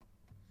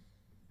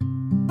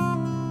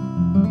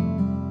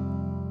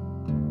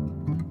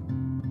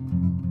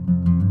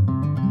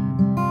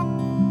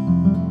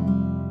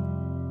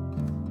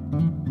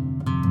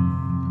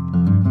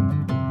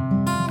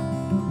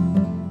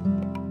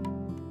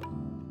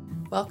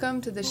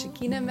Welcome to the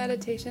Shekinah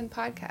Meditation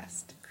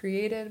Podcast,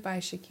 created by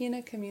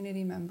Shekinah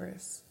community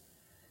members.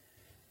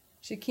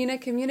 Shekinah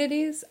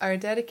communities are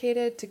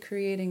dedicated to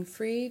creating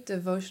free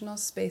devotional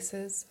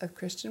spaces of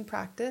Christian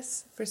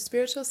practice for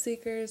spiritual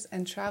seekers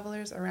and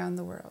travelers around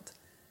the world.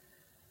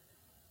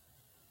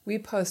 We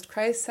post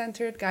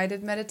Christ-centered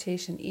guided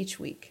meditation each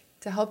week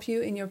to help you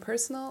in your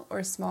personal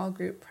or small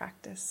group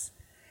practice.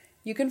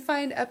 You can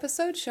find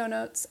episode show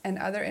notes and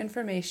other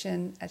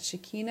information at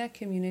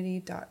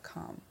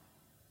shekinahcommunity.com.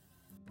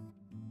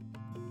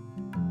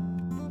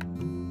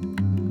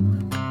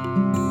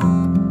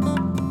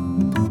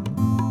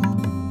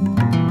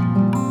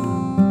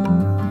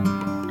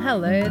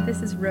 Hello,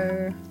 this is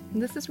Ro.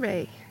 And this is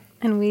Ray.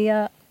 And we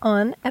are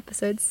on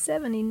episode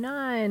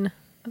 79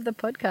 of the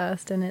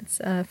podcast. And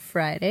it's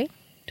Friday,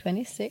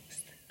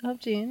 26th of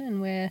June.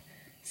 And we're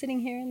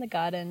sitting here in the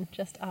garden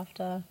just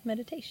after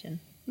meditation.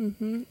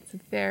 It's a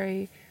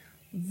very,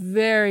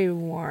 very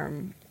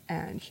warm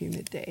and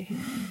humid day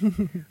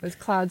with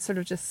clouds sort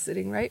of just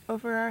sitting right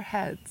over our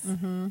heads.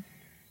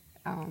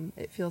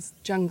 It feels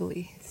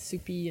jungly.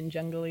 Soupy and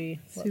jungly.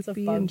 Lots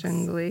Soupy of bugs. and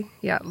jungly.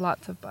 Yeah,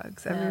 lots of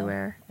bugs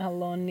everywhere. Our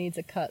lawn needs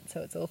a cut,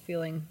 so it's all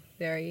feeling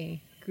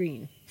very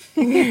green.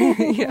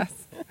 Yes.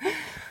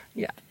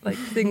 Yeah, like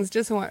things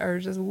are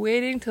just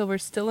waiting till we're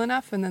still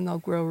enough and then they'll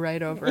grow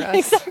right over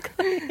us.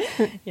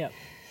 Exactly. Yep.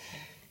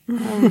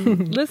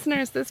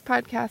 Listeners, this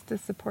podcast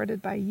is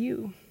supported by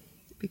you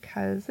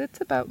because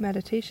it's about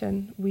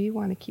meditation. We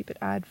want to keep it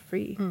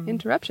ad-free,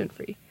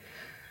 interruption-free.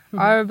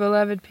 Our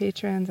beloved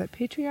patrons at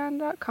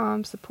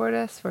patreon.com support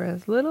us for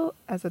as little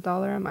as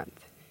 $1 a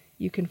month.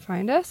 You can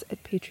find us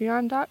at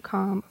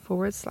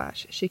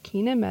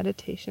patreon.com/Shekinah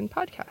Meditation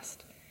Podcast.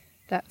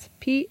 That's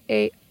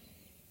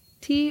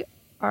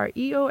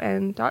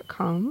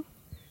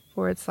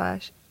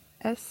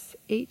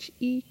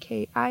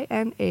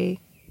patreon.com/SHEKINA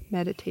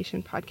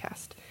Meditation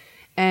Podcast.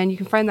 And you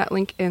can find that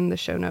link in the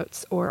show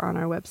notes or on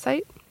our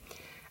website.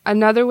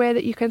 Another way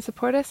that you can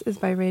support us is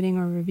by rating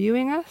or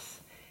reviewing us.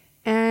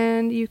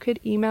 And you could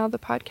email the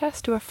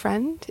podcast to a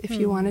friend if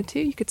you wanted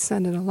to. You could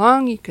send it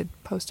along. You could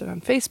post it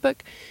on Facebook.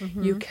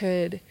 You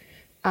could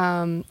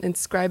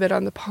inscribe it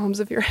on the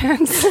palms of your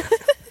hands.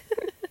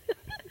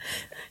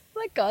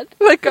 Like God.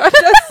 Like God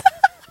does.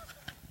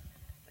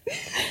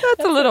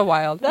 That's a little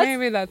wild.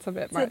 Maybe that's a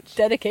bit much. A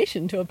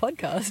dedication to a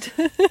podcast.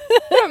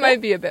 That might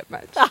be a bit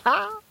much.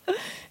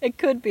 It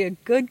could be a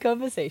good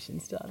conversation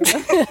starter.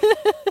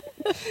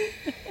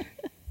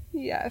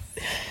 Yes.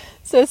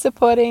 So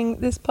supporting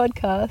this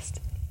podcast,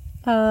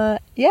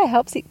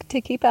 helps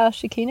to keep our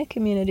Shekinah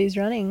communities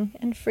running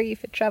and free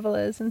for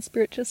travelers and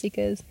spiritual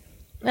seekers.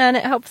 And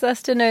it helps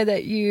us to know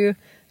that you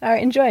are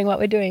enjoying what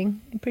we're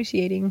doing,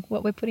 appreciating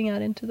what we're putting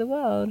out into the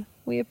world.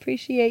 We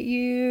appreciate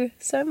you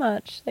so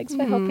much. Thanks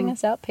for helping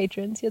us out,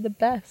 patrons. You're the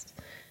best.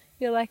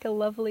 You're like a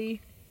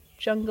lovely,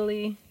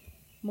 jungly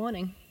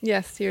morning.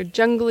 Yes, your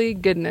jungly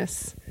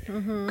goodness.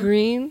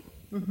 Green,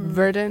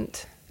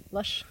 verdant,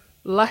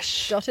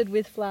 Lush. Dotted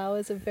with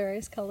flowers of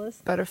various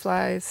colors.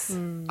 butterflies.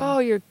 Oh,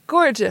 you're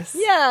gorgeous.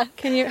 Yeah.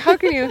 How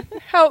can you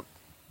help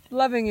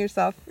loving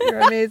yourself? You're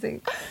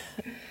amazing.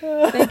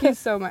 Thank you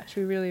so much.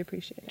 We really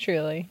appreciate it.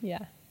 Truly,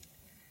 yeah.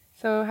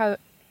 So how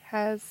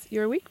has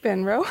your week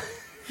been, Ro?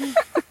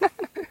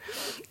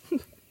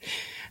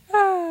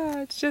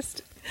 It's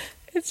just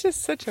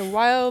such a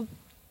wild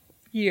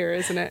year,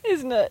 isn't it?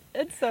 Isn't it?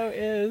 It so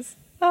is.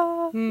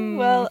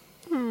 Well,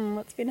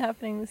 what's been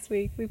happening this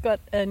week? We've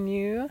got a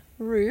new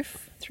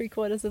roof,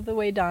 3/4 of the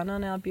way done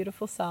on our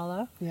beautiful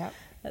sala. Yep.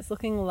 That's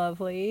looking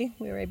lovely.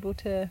 We were able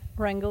to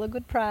wrangle a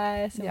good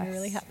price, and Yes. we're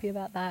really happy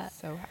about that.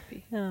 So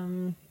happy.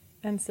 And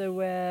so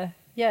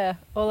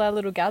all our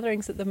little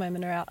gatherings at the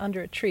moment are out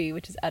under a tree,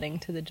 which is adding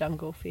to the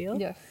jungle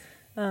feel. Yes.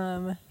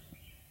 But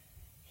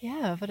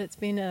it's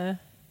been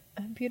a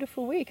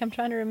beautiful week. I'm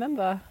trying to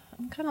remember.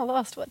 I'm kind of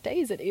lost. What day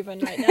is it even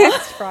right now?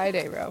 It's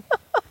Friday, Ro.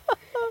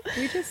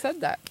 We just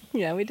said that.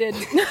 Yeah, we did.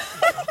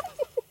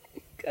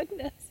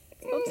 Goodness.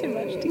 It's not too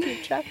much to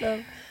keep track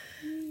of.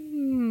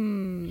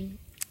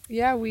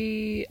 Yeah,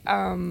 we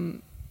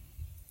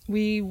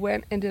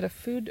went and did a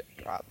food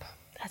drop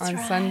on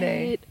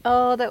Sunday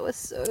Oh, that was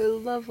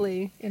so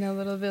lovely. in a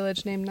little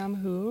village named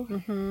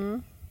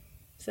Namhu.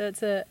 So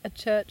it's a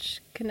church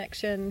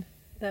connection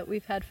that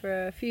we've had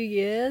for a few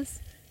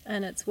years,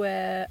 and it's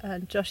where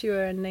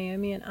Joshua and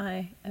Naomi and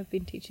I have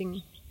been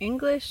teaching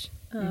English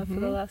for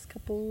the last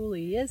couple of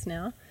years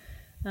now.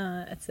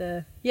 It's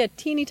a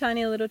teeny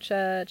tiny little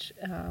church,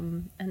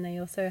 and they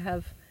also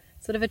have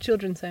sort of a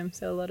children's home,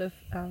 so a lot of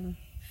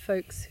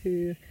folks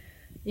who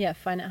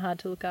find it hard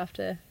to look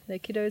after their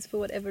kiddos for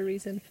whatever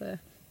reason, for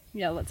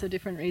lots of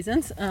different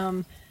reasons,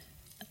 kind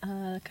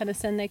of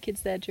send their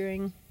kids there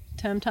during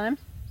term time,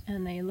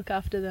 and they look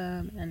after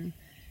them. And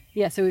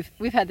so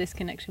we've had this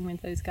connection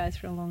with those guys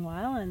for a long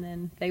while, and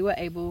then they were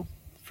able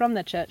from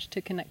the church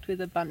to connect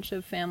with a bunch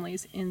of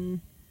families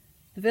in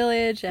the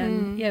village,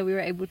 and we were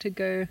able to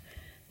go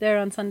there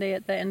on Sunday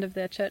at the end of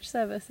their church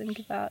service and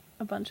give out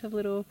a bunch of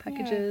little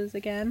packages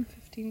again.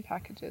 15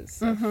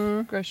 packages of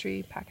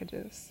grocery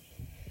packages.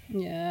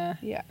 Yeah.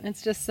 Yeah.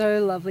 It's just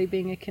so lovely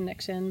being a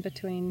connection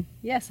between,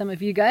 some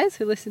of you guys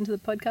who listen to the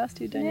podcast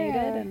who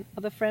donated and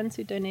other friends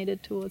who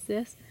donated towards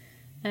this.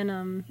 And,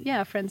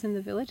 our friends in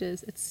the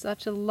villages. It's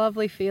such a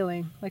lovely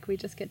feeling. Like we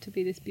just get to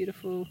be this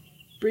beautiful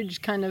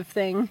bridge kind of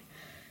thing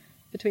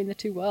between the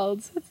two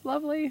worlds. It's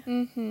lovely.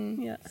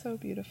 Mm-hmm. Yeah. So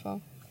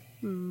beautiful.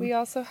 We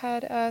also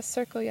had a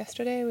circle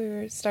yesterday.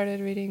 We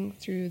started reading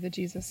through the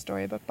Jesus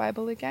Storybook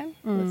Bible again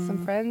with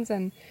some friends,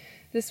 and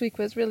this week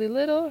was really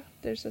little.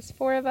 There's just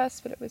 4 of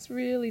us, but it was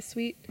really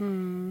sweet.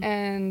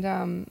 And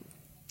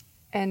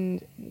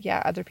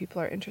other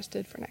people are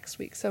interested for next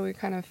week. So we're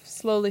kind of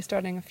slowly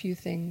starting a few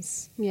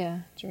things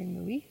during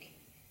the week.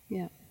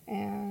 Yeah.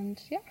 And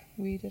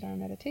we did our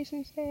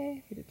meditation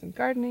today. We did some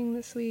gardening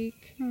this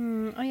week.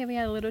 We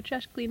had a little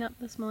trash cleanup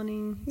this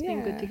morning. It's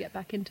been good to get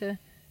back into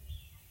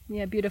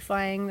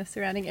beautifying the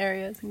surrounding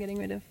areas and getting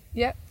rid of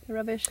the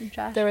rubbish and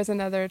trash. There was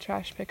another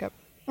trash pickup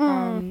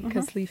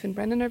because Leaf and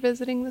Brendan are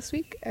visiting this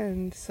week,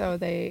 and so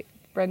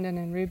Brendan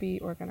and Ruby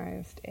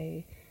organized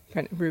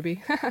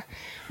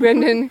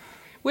Brendan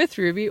with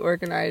Ruby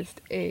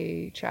organized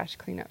a trash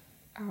cleanup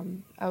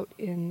out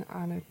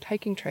on a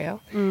hiking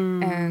trail,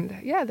 and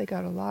they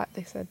got a lot.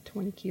 They said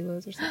 20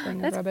 kilos or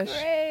something of rubbish.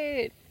 That's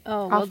great.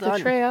 Oh, off the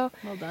trail.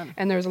 Well done.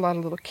 And there was a lot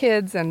of little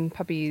kids and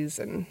puppies,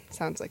 and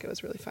sounds like it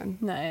was really fun.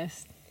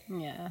 Nice.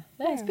 Yeah.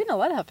 There's been a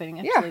lot happening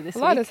actually this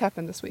week. A lot has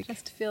happened this week.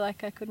 Just feel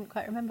like I couldn't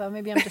quite remember.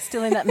 Maybe I'm just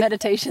still in that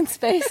meditation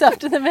space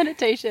after the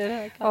meditation.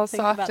 I can't all think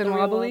soft about and the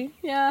real wobbly. world.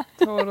 Yeah.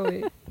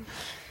 Totally.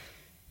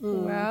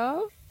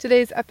 Well,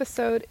 today's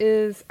episode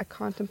is a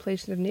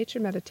contemplation of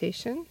nature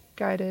meditation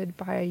guided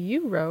by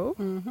you, Ro,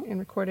 and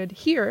recorded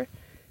here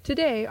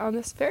today on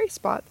this very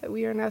spot that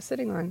we are now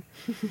sitting on.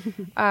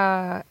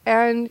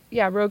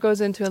 Ro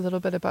goes into a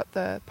little bit about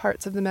the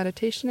parts of the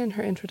meditation in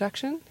her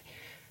introduction.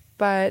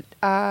 But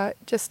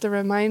just a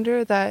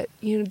reminder that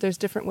there's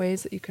different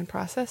ways that you can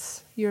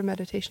process your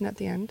meditation at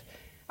the end,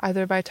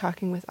 either by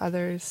talking with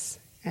others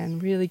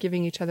and really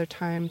giving each other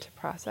time to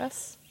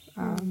process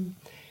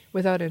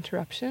without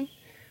interruption,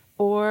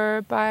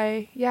 or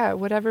by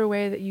whatever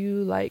way that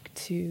you like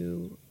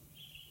to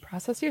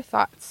process your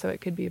thoughts. So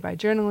it could be by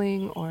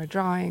journaling or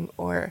drawing,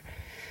 or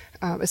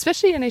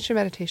especially in nature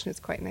meditation,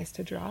 it's quite nice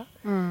to draw,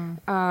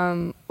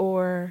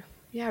 or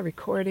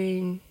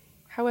recording,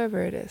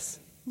 however it is.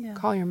 Yeah.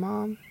 Call your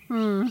mom.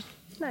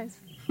 Nice.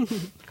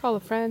 Call a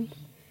friend.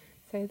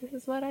 Say, this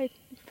is what I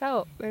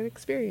felt and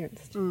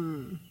experienced.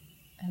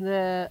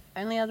 The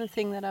only other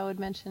thing that I would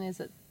mention is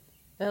that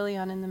early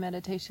on in the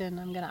meditation,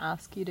 I'm going to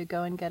ask you to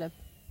go and get a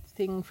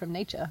thing from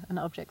nature, an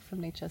object from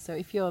nature. So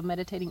if you're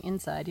meditating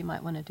inside, you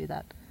might want to do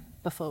that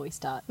before we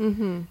start.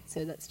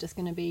 So that's just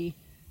going to be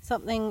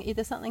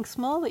either something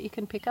small that you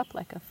can pick up,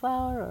 like a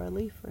flower or a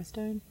leaf or a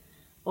stone,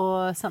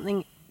 or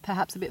something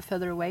perhaps a bit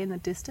further away in the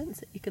distance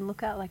that you can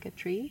look at, like a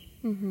tree,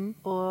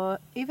 or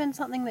even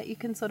something that you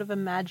can sort of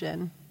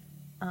imagine,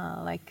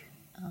 like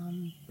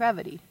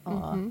gravity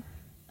or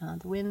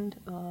the wind,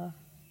 or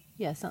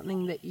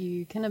something that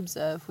you can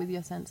observe with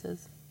your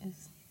senses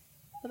is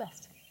the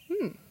best.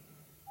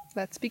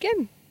 Let's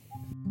begin.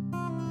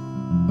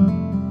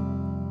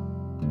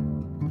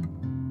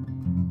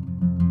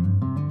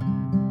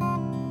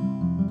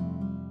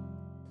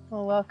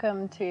 Well,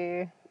 welcome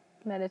to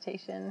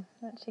meditation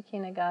at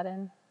Shekinah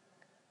Garden.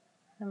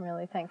 I'm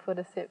really thankful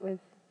to sit with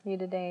you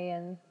today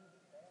and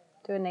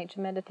do a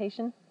nature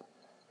meditation.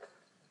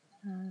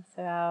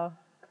 So our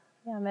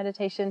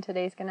meditation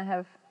today is going to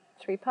have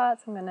 3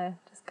 parts. I'm going to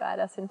just guide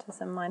us into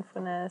some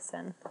mindfulness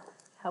and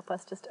help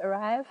us just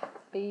arrive,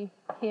 be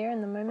here in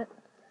the moment.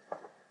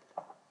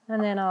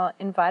 And then I'll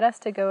invite us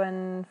to go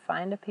and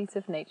find a piece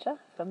of nature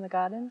from the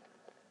garden.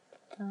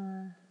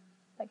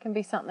 That can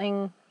be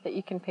something that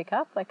you can pick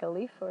up, like a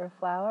leaf or a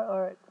flower,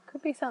 or it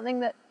could be something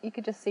that you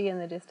could just see in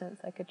the distance,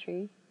 like a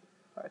tree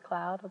or a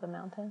cloud or the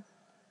mountains,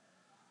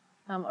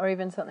 or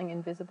even something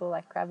invisible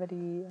like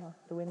gravity or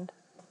the wind.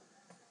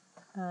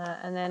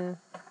 And then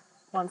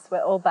once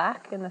we're all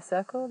back in the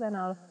circle, then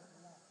I'll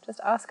just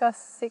ask us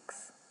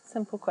 6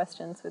 simple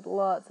questions with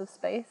lots of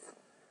space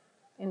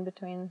in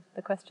between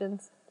the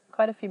questions,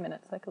 quite a few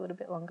minutes, like a little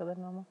bit longer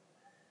than normal.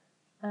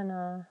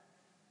 And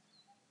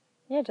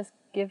just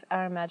give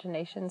our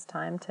imaginations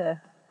time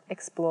to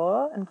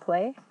explore and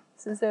play.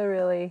 This is a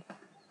really,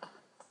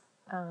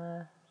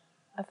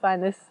 I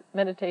find this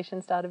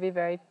meditation style to be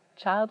very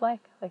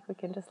childlike. Like we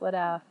can just let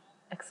our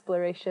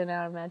exploration,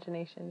 our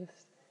imagination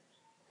just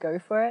go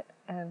for it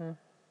and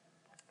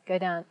go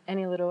down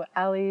any little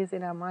alleys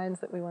in our minds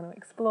that we want to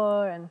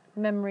explore, and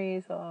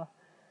memories or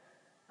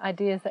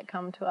ideas that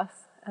come to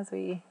us as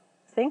we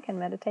think and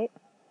meditate.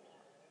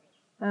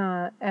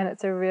 And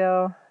it's a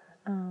real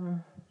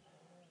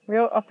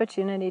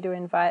opportunity to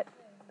invite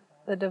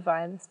the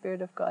divine, the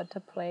Spirit of God,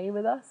 to play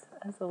with us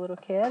as a little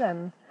kid,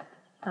 and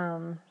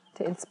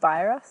to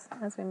inspire us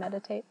as we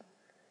meditate,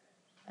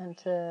 and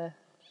to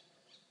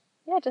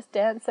just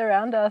dance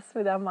around us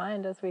with our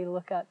mind as we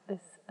look at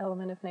this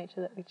element of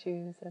nature that we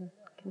choose and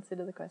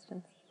consider the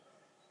questions.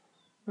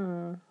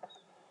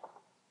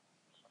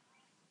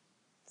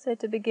 So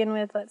to begin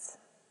with, let's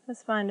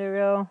Just find a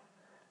real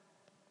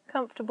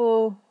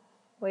comfortable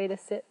way to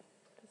sit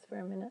just for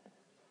a minute.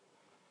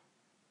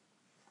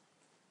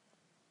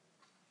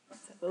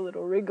 Let's have a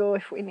little wriggle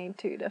if we need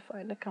to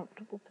find a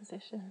comfortable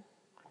position.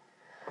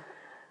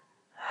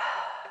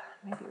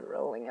 Maybe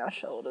rolling our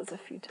shoulders a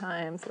few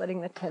times,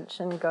 letting the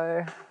tension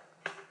go.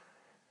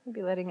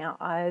 Maybe letting our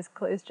eyes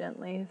close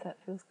gently if that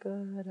feels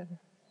good.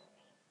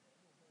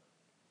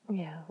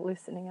 And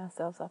loosening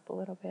ourselves up a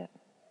little bit.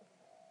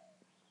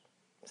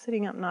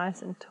 Sitting up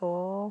nice and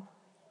tall.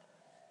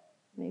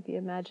 Maybe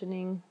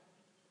imagining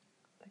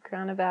the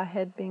crown of our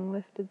head being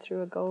lifted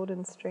through a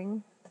golden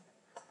string.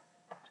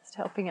 Just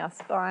helping our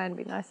spine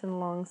be nice and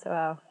long so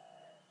our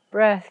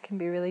breath can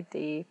be really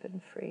deep and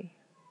free.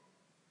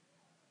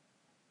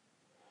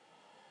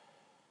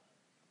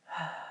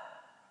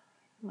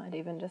 Might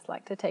even just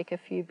like to take a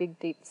few big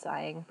deep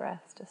sighing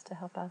breaths just to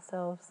help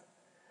ourselves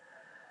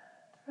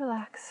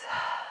relax,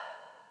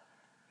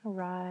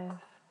 arrive.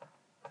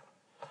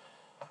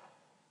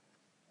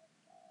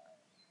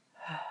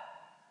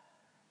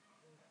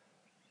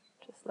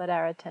 Just let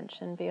our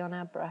attention be on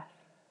our breath.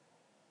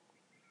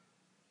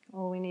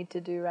 All we need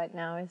to do right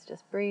now is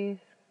just breathe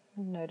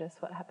and notice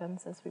what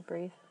happens as we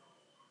breathe.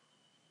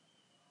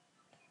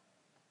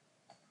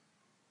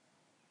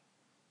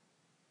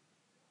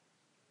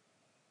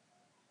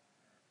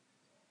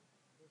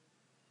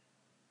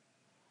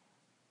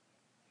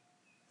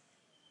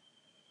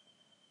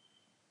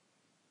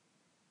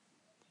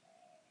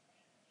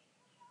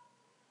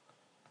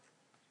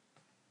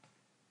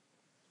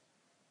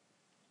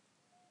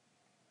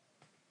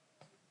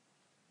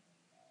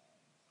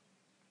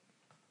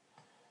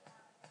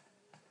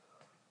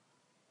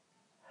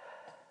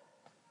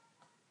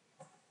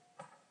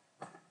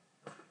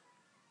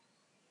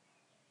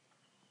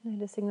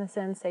 Noticing the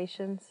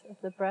sensations of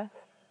the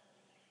breath.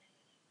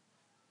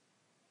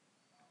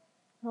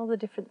 All the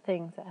different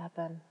things that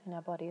happen in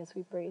our body as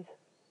we breathe.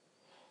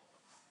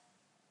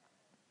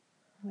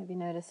 Maybe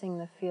noticing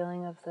the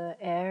feeling of the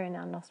air in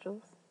our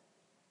nostrils.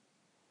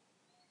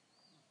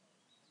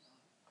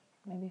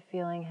 Maybe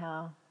feeling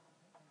how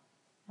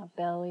our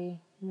belly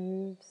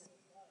moves,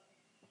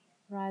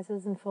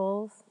 rises and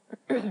falls.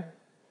 We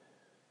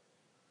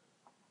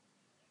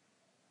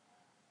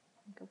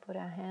can put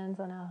our hands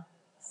on our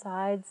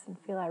sides and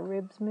feel our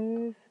ribs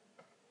move.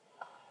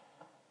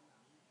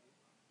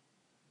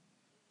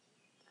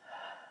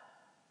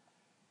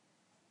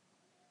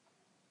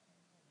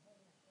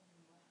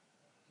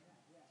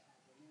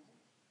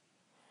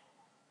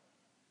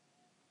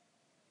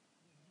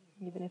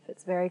 Even if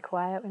it's very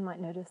quiet, we might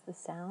notice the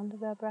sound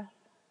of our breath.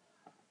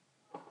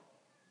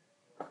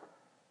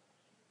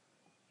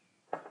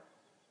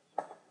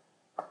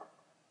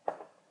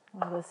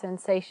 Or the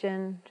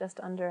sensation just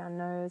under our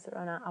nose or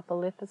on our upper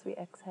lip as we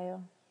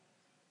exhale.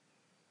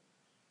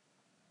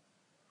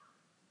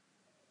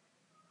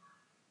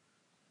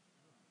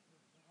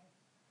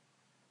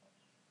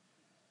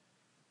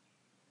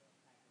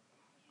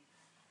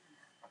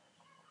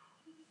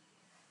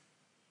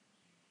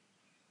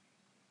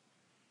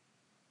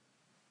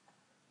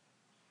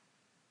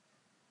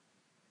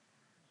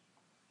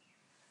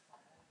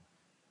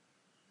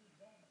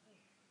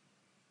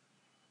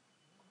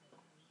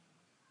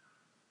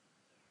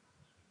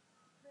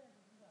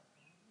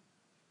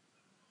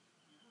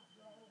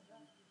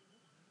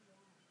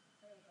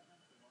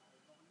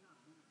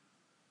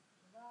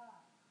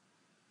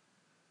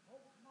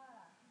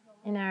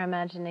 In our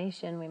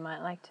imagination, we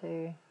might like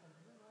to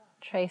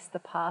trace the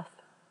path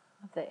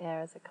of the air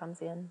as it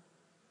comes in.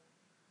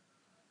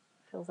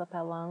 Fills up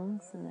our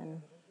lungs and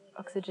then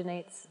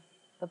oxygenates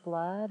the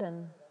blood,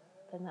 and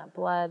then that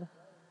blood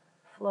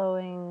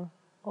flowing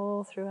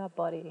all through our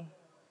body.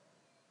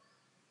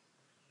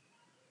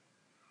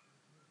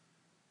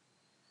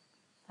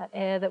 That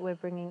air that we're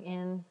bringing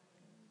in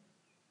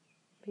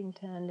being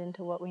turned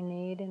into what we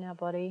need in our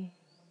body,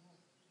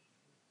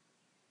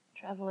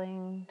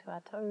 traveling to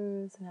our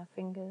toes and our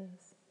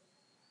fingers.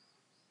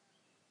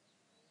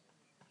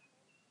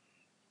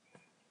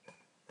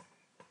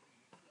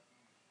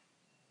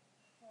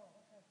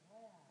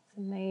 It's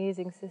an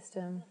amazing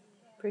system,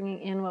 bringing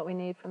in what we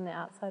need from the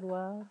outside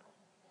world,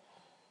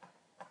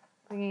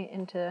 bringing it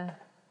into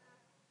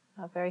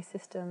our very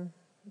system,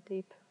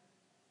 deep,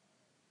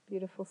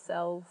 beautiful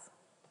cells.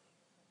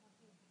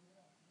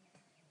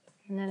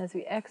 And then as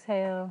we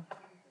exhale,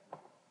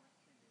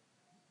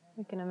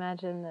 we can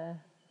imagine the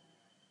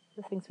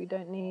things we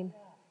don't need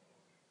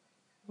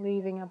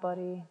leaving our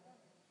body,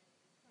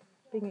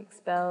 being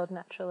expelled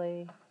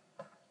naturally,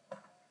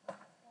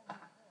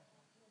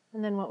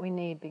 and then what we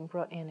need being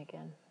brought in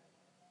again.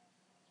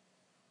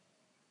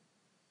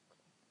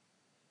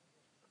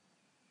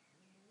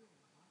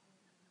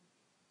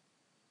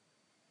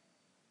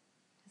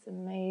 This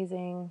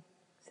amazing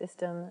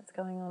system that's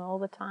going on all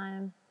the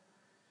time,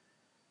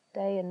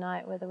 day and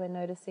night, whether we're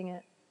noticing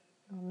it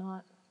or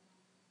not.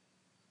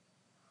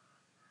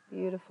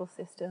 Beautiful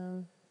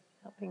system,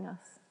 helping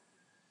us,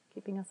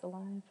 keeping us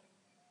alive.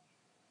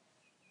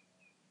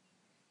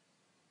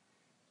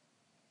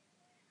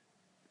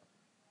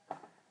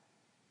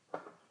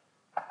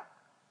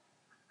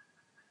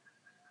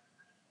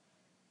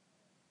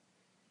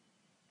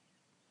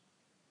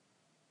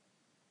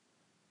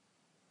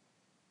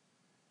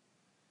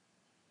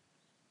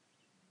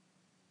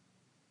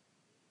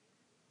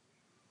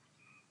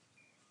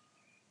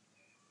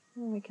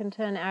 And we can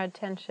turn our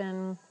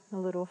attention a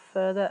little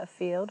further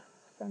afield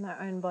from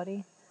our own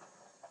body,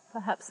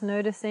 perhaps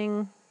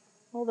noticing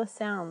all the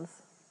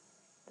sounds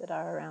that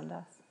are around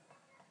us.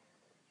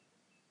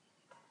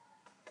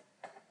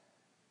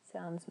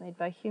 Sounds made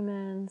by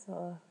humans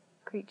or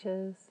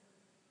creatures,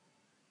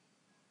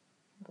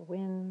 the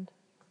wind.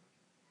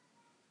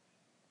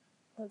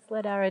 Let's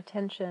let our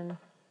attention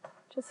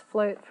just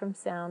float from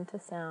sound to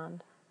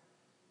sound,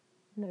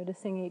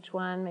 noticing each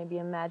one, maybe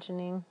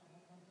imagining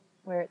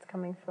where it's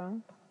coming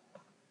from,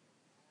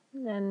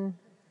 and then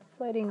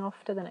floating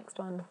off to the next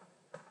one,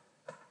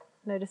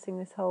 noticing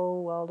this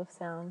whole world of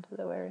sound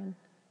that we're in.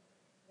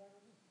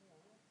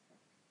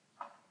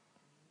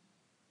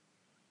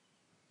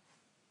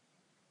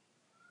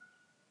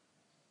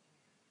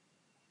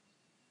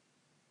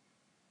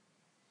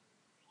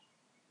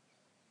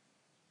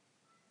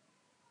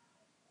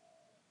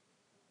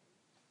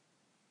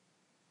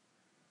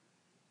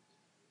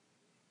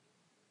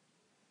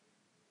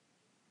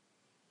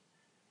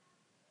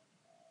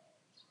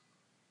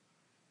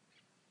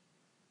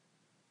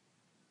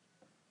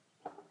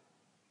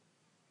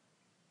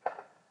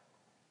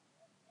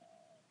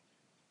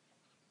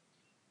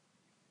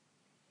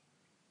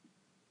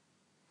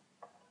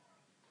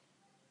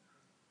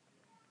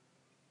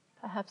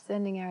 Perhaps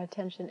sending our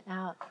attention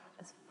out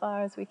as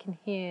far as we can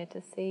hear to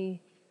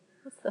see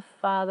what's the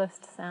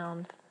farthest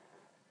sound,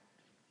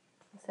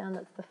 the sound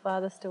that's the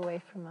farthest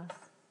away from us.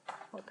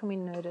 What can we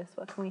notice?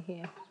 What can we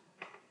hear?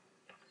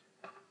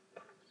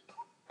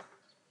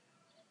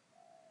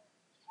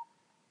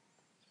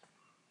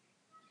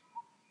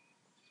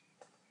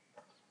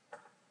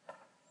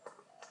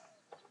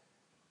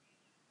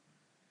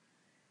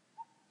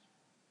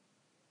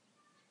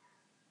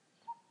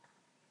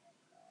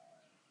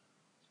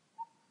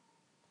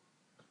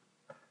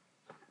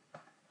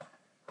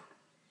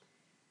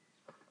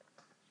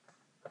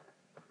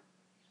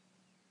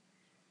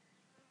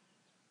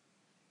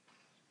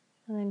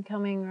 And then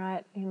coming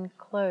right in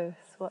close,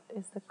 what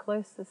is the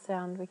closest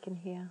sound we can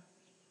hear?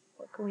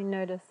 What can we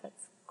notice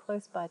that's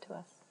close by to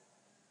us?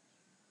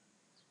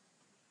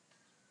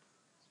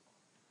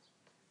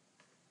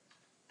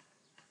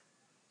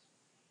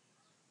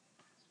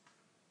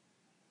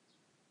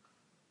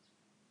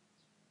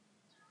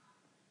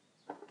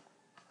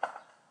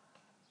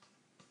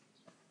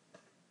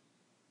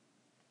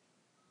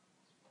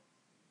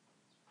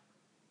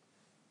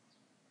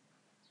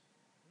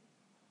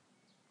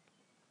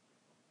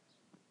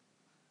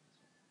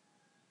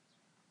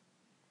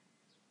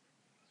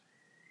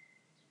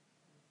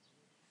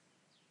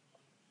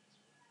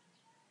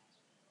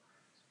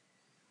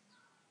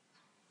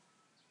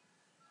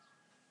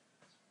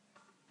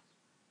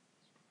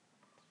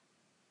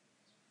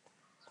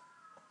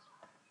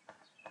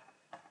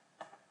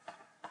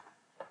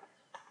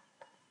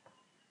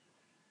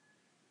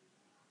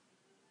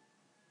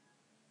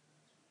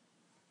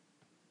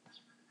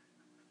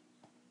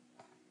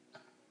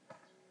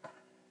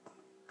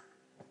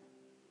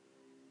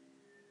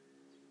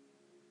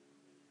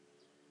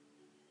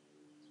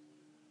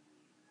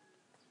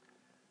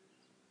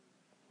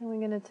 And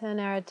we're going to turn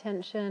our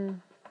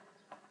attention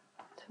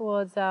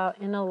towards our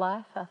inner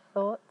life, our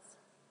thoughts,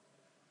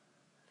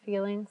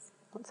 feelings,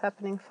 what's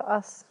happening for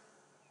us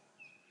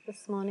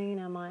this morning in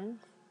our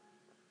minds.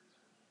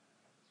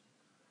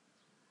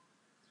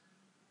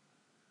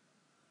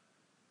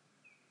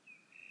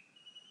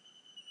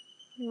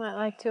 You might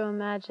like to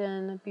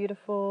imagine a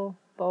beautiful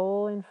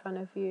bowl in front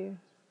of you,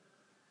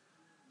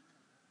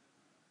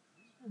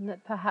 and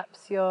that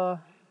perhaps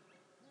your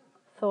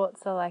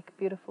thoughts are like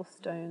beautiful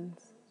stones,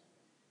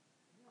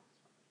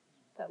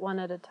 that one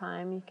at a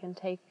time you can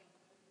take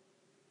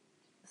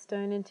a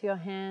stone into your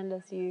hand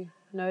as you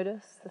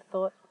notice the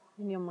thought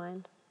in your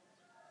mind.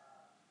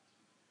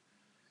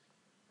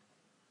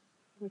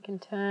 We can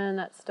turn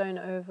that stone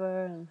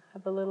over and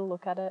have a little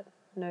look at it,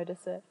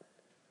 notice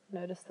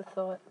the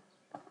thought,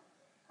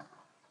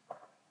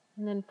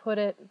 and then put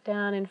it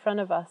down in front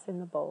of us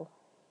in the bowl.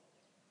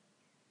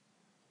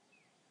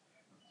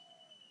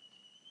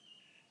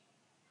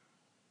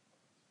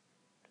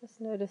 Just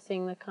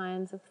noticing the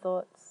kinds of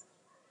thoughts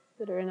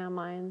that are in our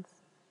minds,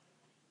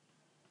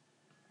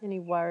 any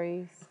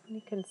worries,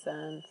 any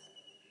concerns.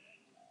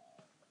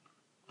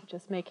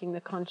 Just making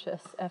the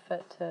conscious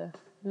effort to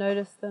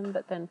notice them,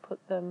 but then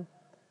put them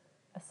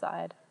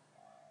aside.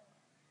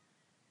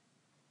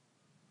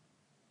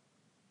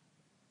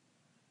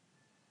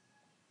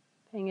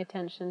 Paying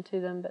attention to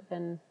them, but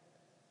then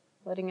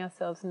letting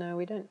ourselves know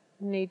we don't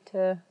need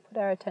to put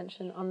our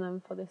attention on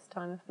them for this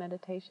time of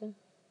meditation.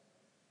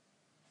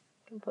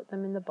 We can put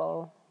them in the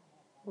bowl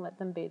and let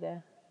them be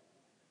there.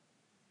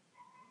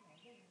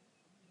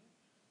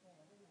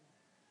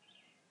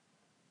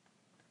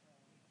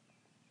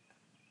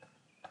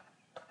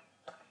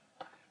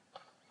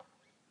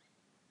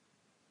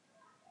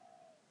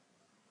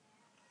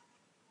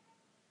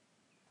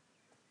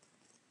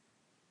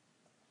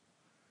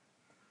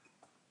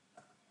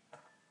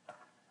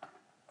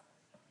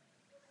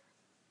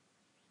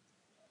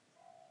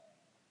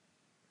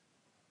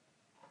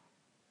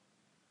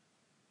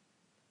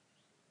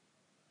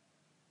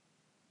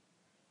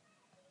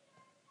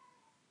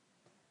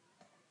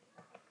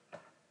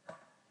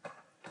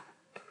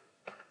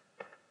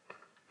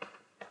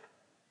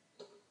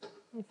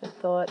 If a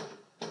thought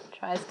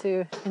tries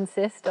to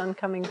insist on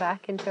coming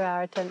back into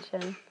our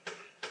attention,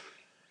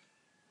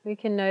 we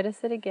can notice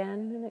it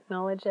again and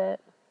acknowledge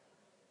it,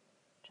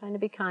 trying to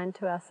be kind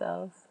to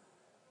ourselves.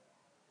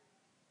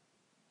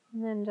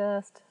 And then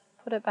just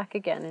put it back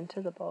again into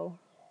the bowl.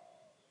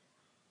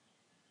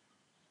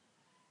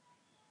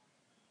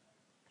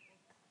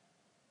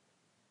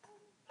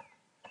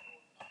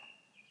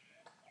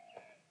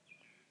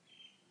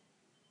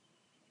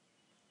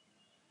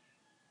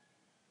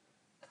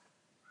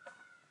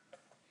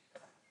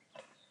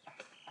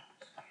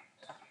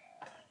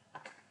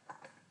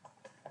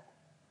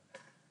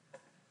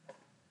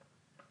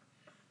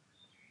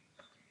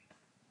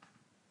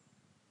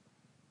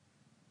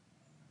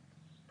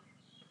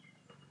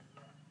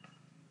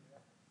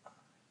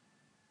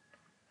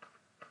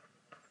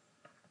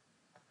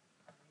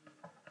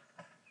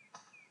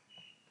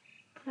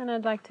 And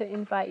I'd like to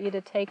invite you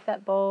to take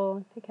that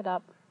bowl, pick it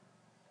up,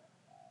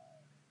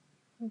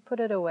 and put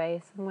it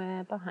away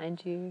somewhere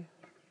behind you,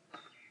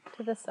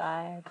 to the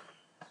side.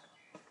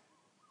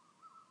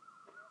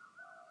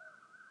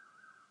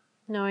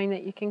 Knowing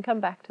that you can come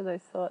back to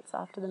those thoughts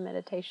after the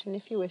meditation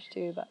if you wish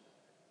to, but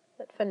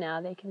for now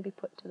they can be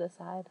put to the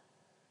side.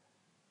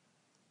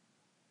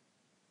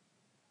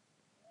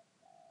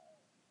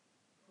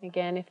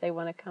 Again, if they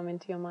want to come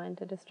into your mind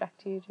to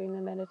distract you during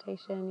the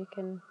meditation, you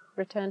can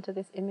return to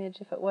this image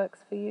if it works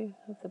for you,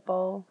 of the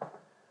bowl,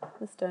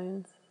 the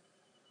stones,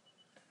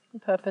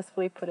 and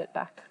purposefully put it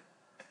back,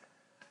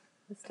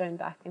 the stone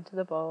back into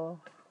the bowl,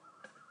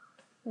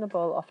 and the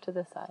bowl off to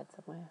the side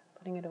somewhere,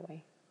 putting it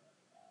away.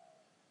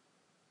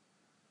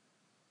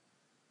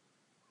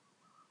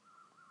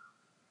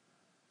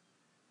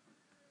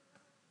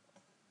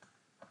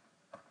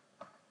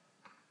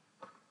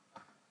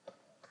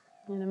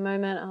 In a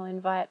moment, I'll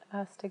invite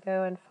us to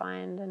go and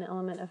find an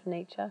element of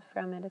nature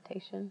for our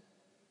meditation.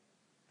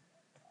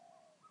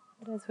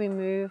 But as we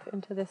move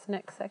into this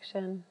next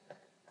section,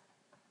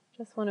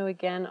 just want to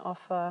again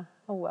offer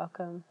a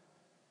welcome.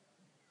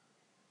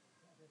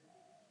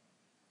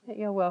 That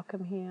you're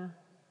welcome here.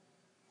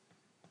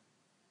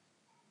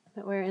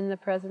 That we're in the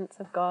presence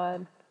of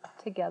God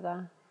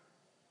together.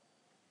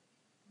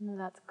 And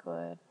that's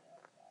good.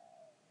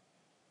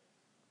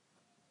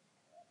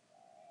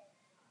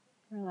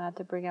 We're allowed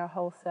to bring our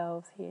whole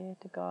selves here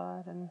to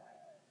God and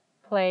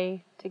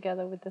play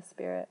together with the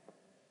Spirit.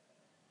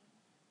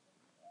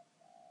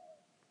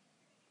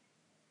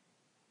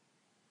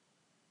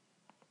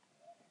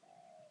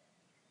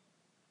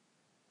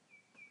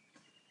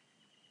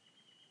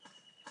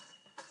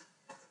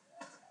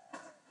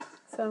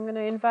 So I'm going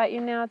to invite you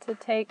now to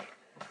take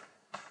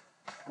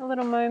a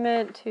little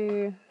moment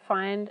to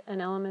find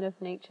an element of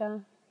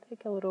nature.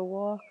 Take a little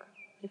walk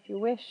if you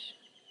wish,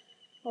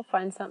 or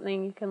find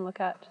something you can look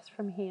at just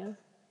from here.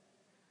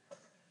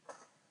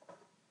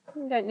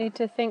 You don't need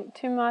to think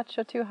too much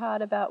or too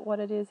hard about what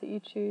it is that you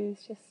choose.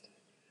 Just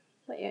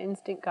let your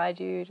instinct guide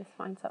you. Just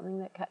find something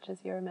that catches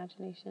your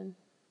imagination.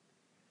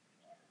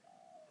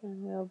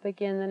 And we'll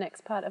begin the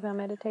next part of our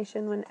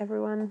meditation when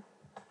everyone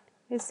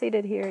is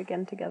seated here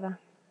again together.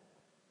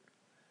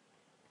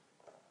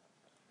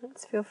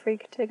 Let's feel free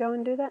to go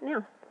and do that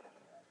now.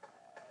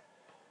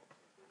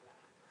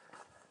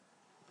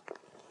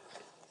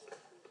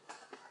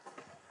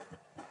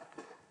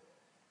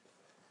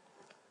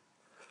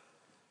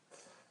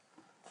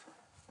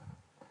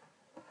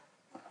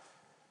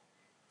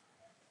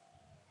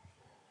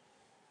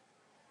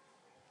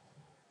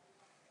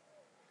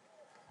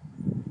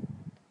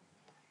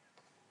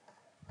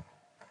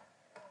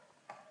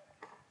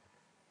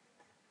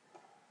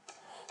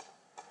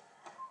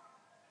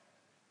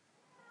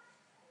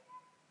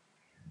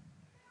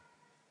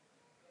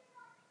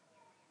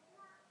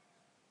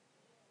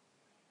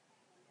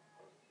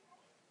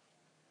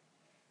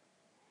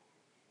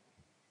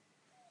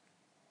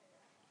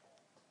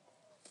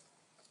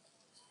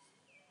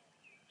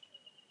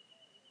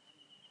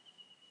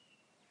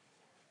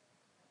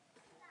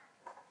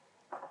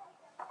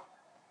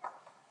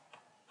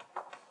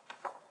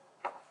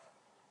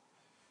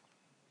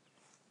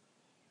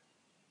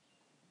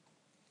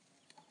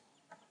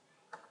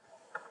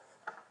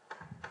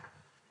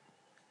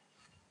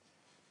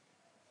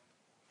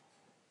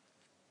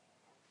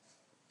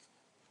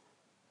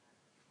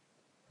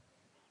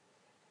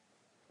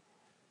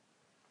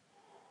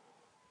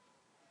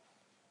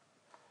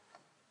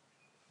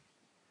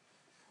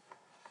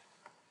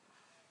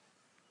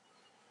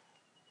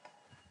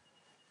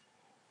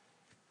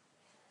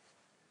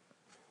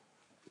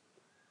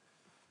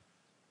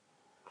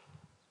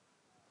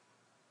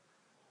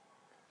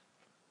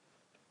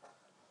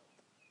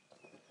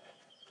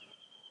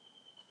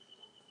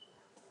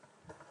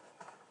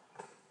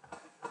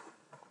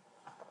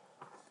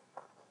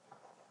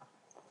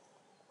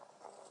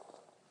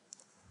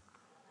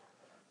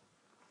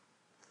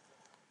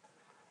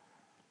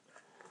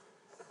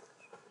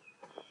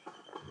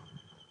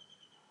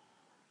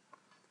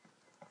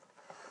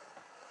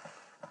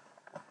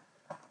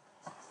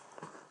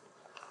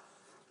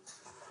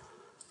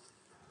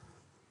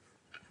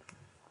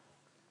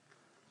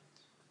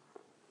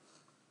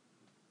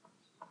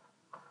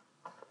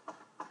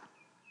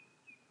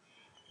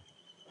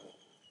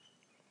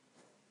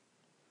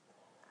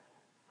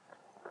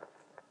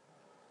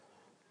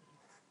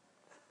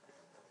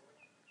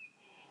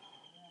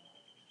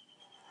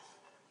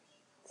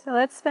 So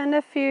let's spend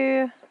a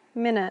few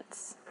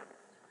minutes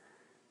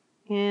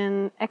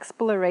in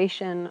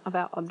exploration of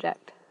our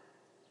object,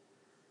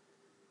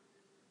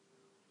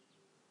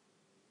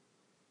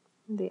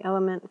 the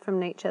element from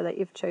nature that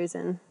you've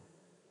chosen.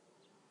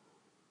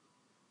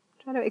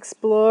 Try to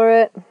explore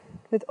it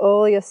with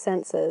all your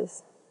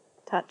senses.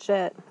 Touch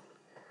it,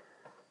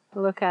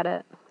 look at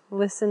it,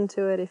 listen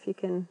to it if you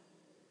can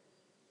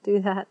do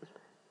that,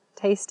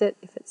 taste it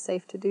if it's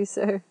safe to do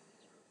so,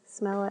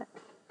 smell it,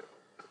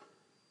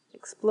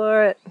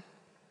 explore it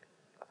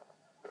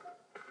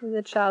with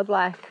a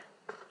childlike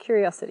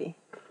curiosity.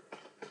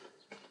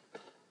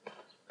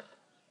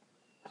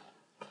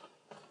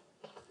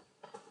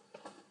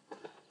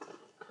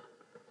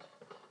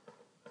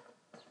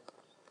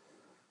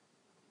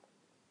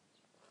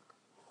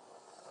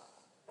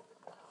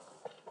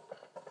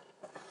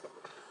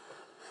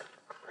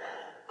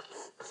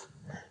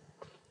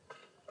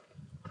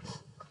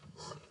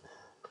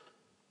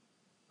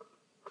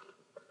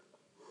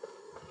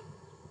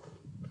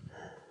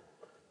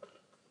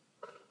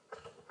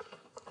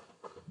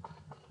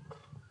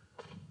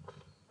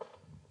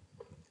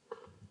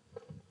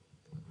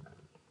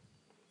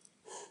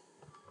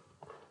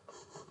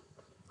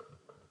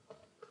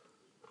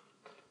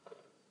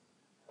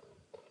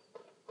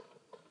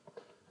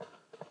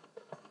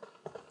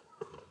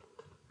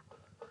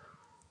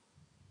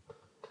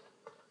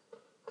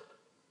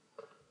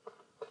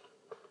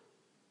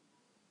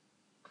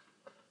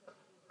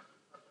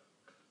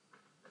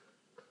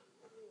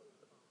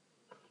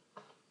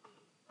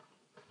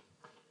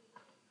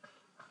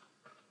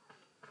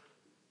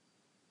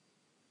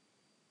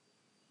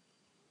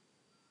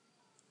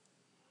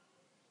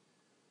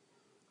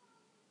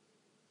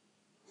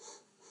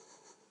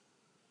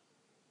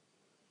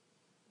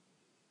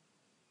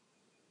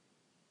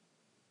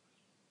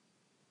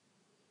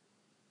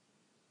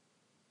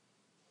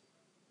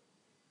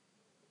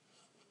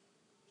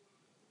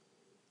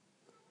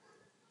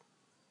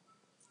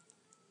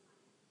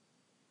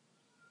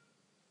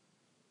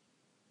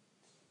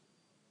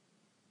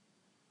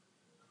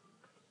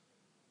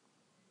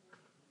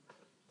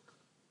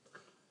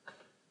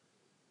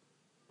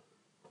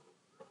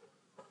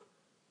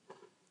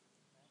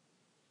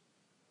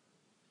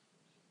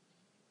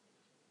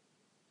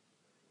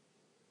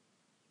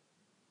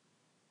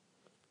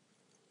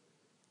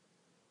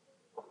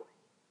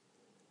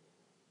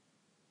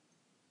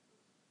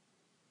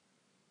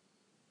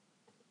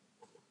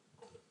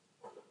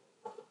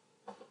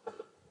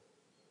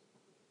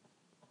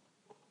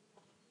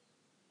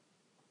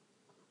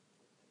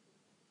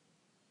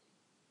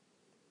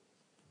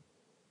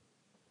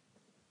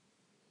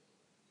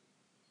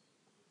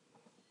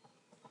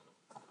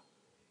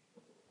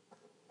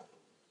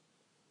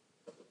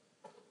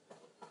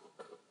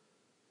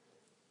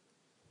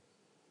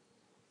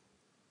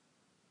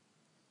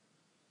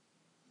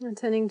 Now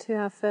turning to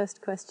our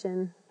first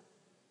question,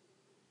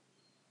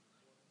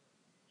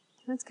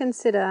 let's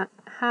consider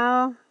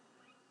how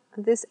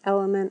this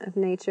element of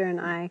nature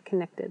and I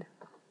connected.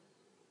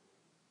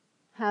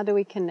 How do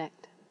we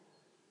connect?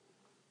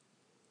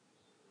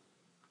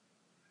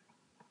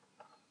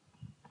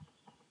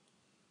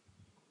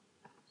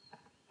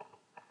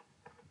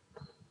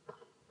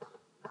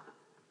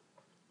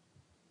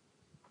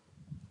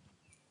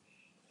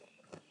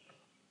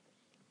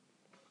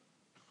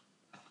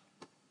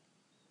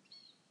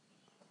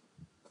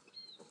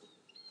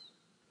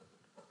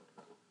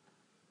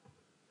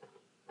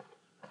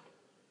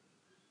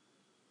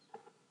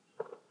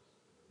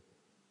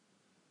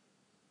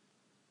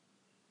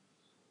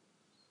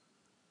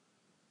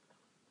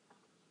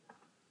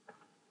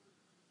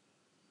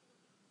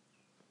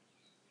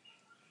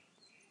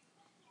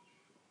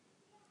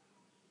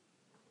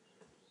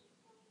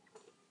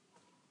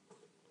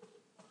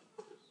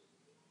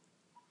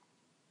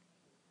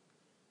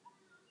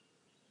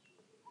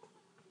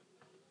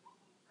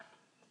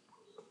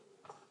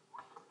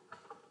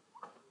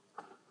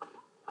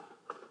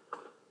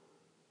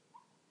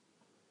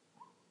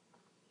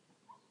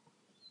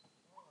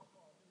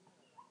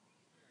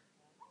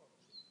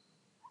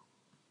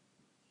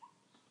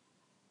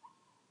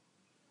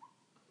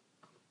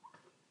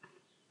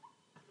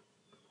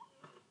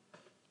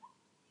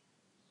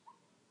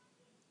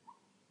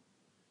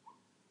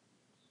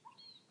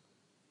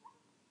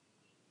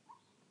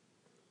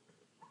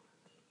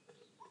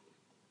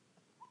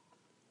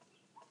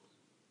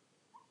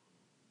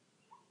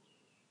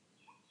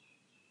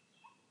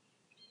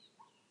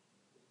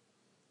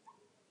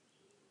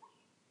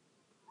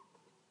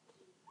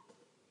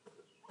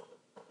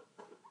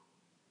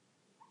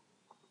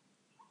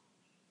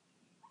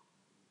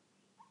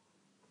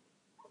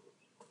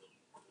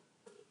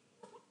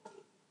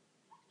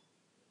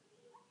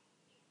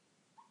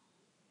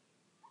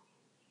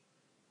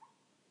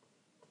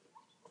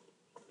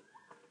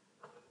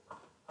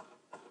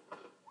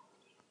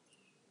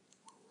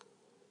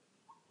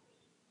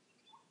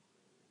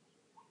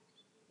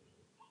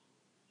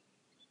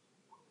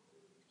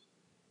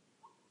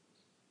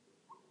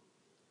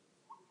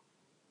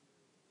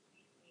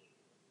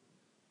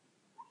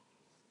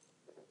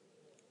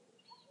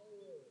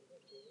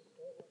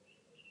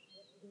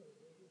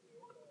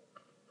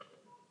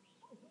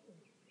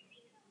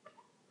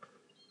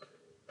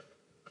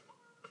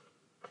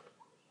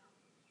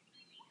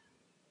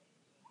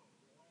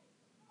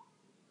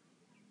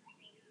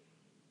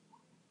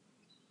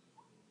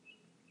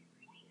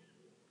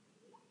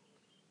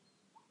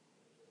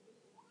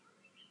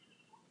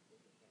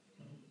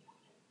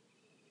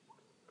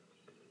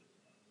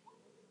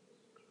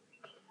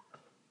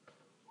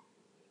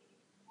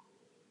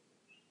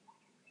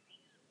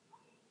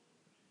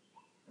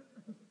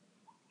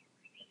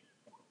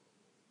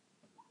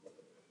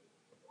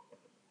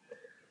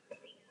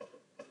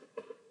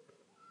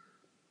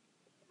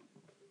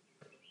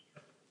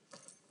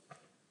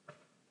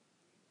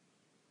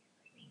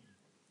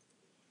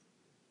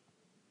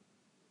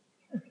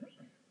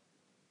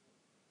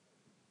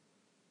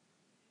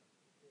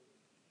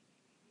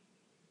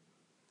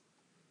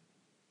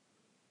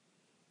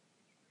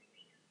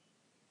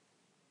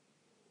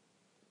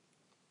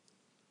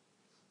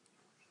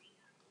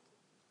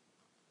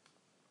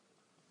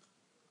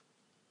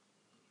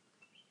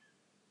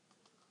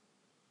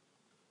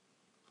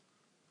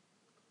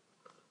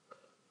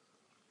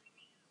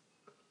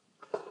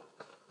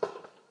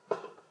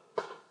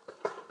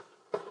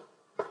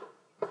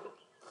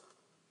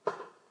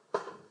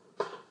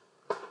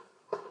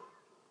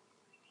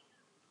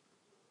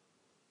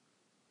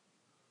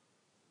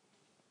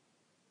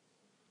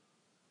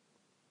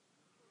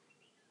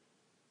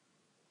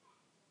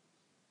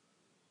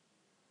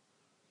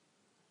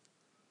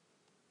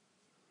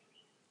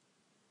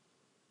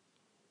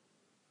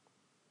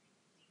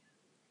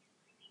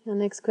 Our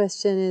next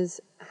question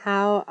is,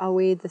 how are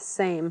we the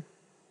same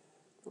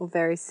or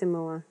very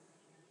similar?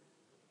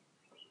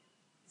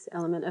 This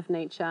element of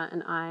nature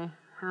and I,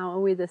 how are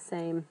we the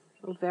same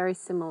or very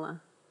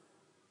similar?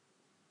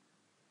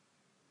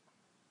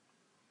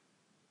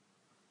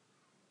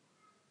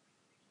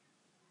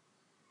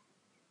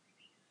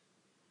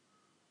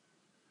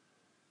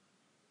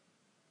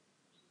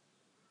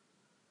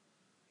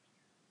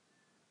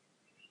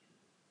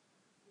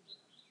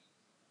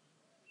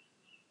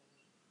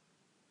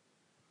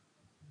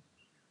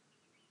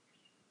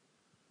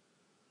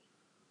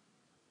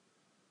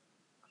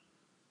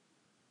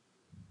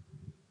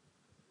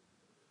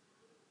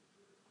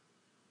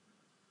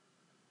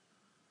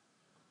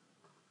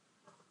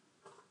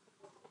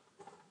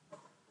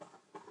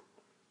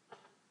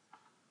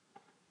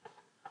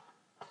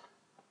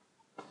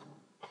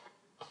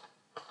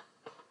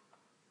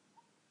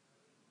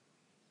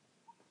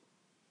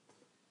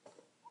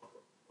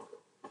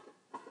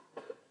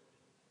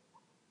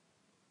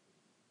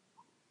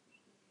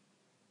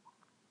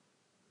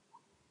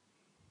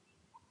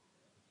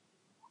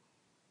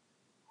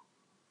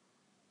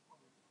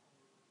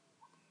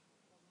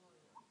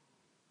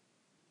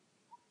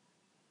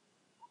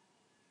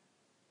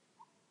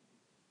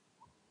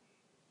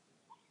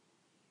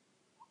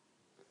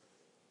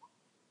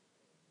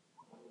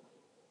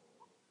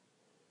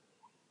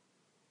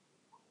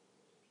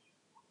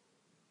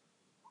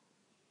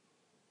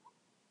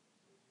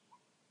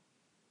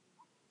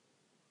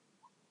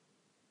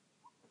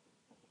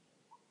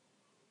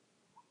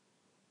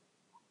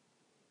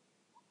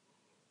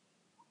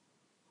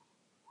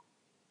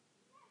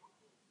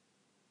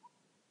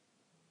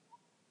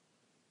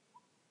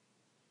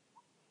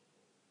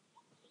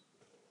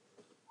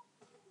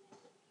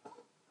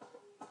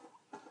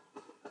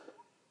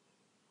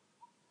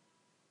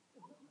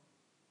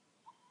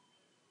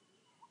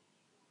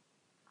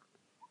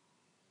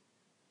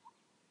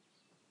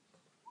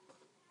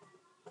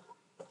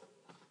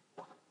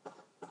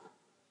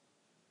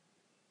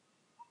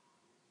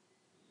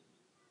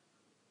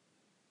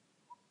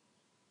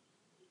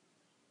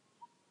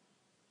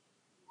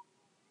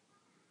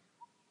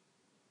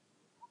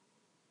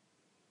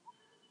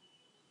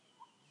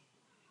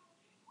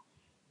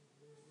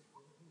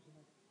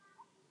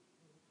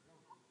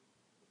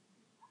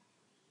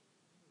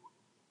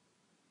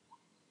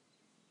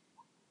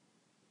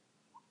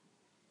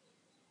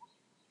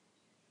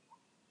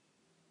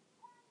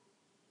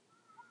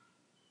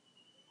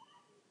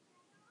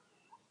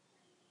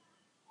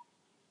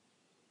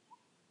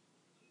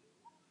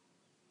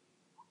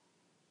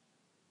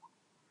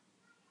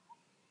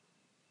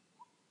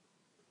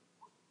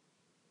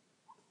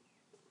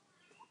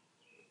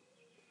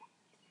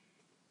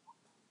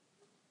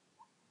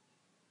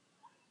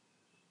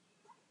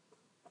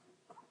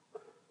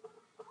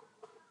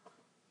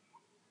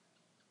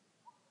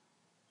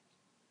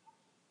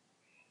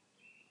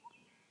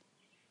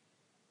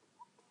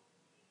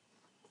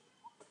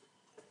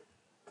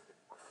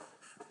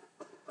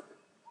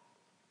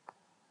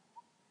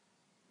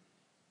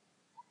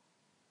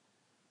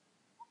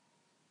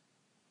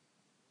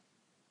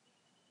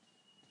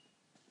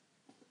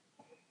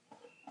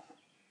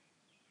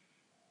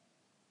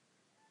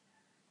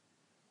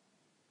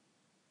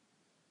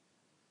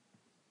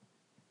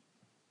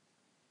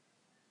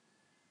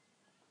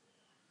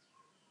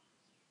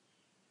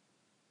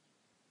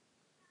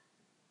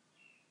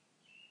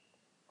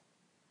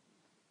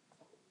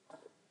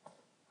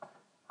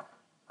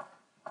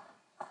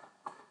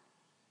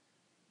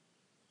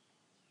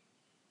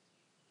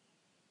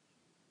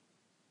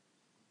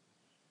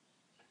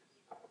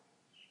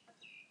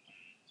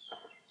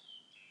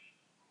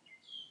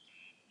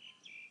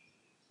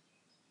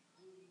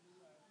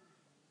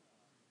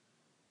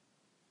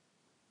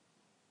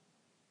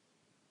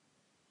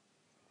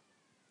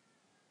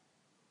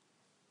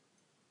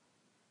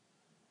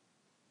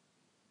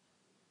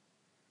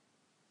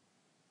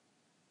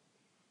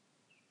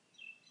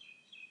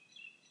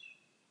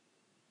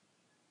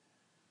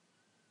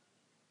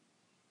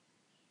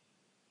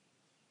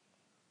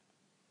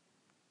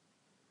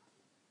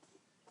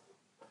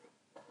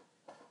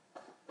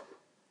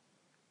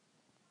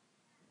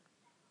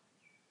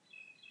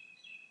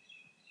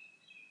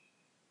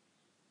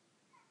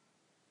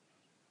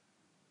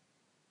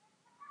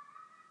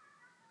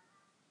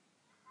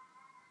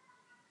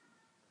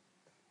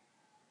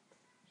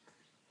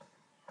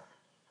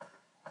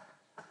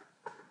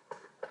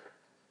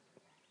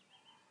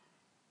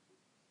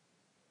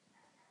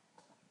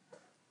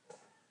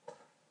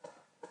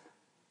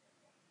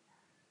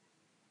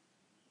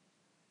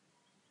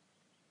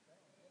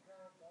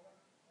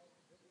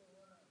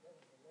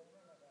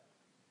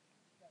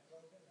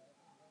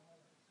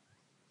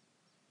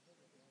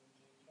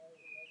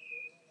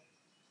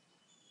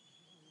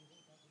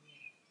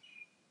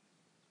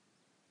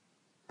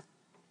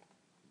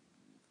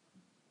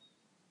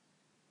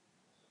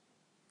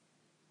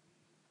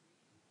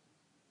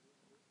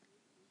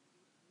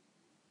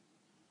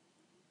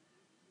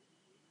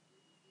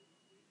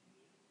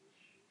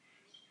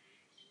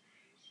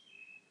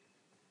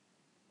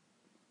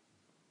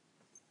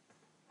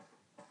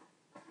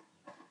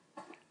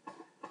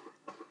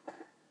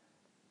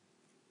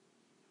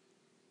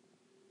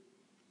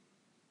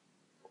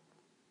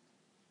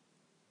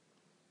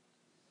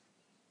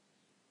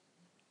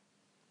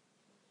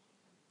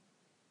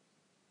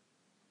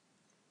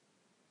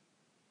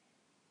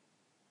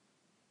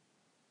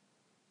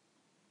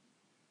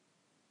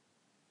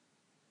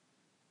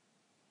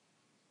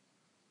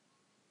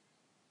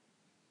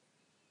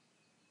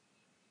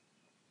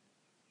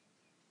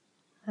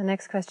 The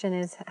next question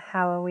is,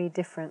 how are we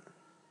different?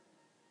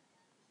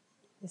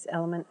 This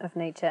element of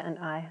nature and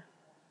I.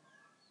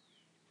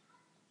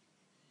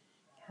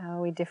 How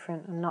are we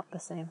different and not the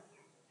same?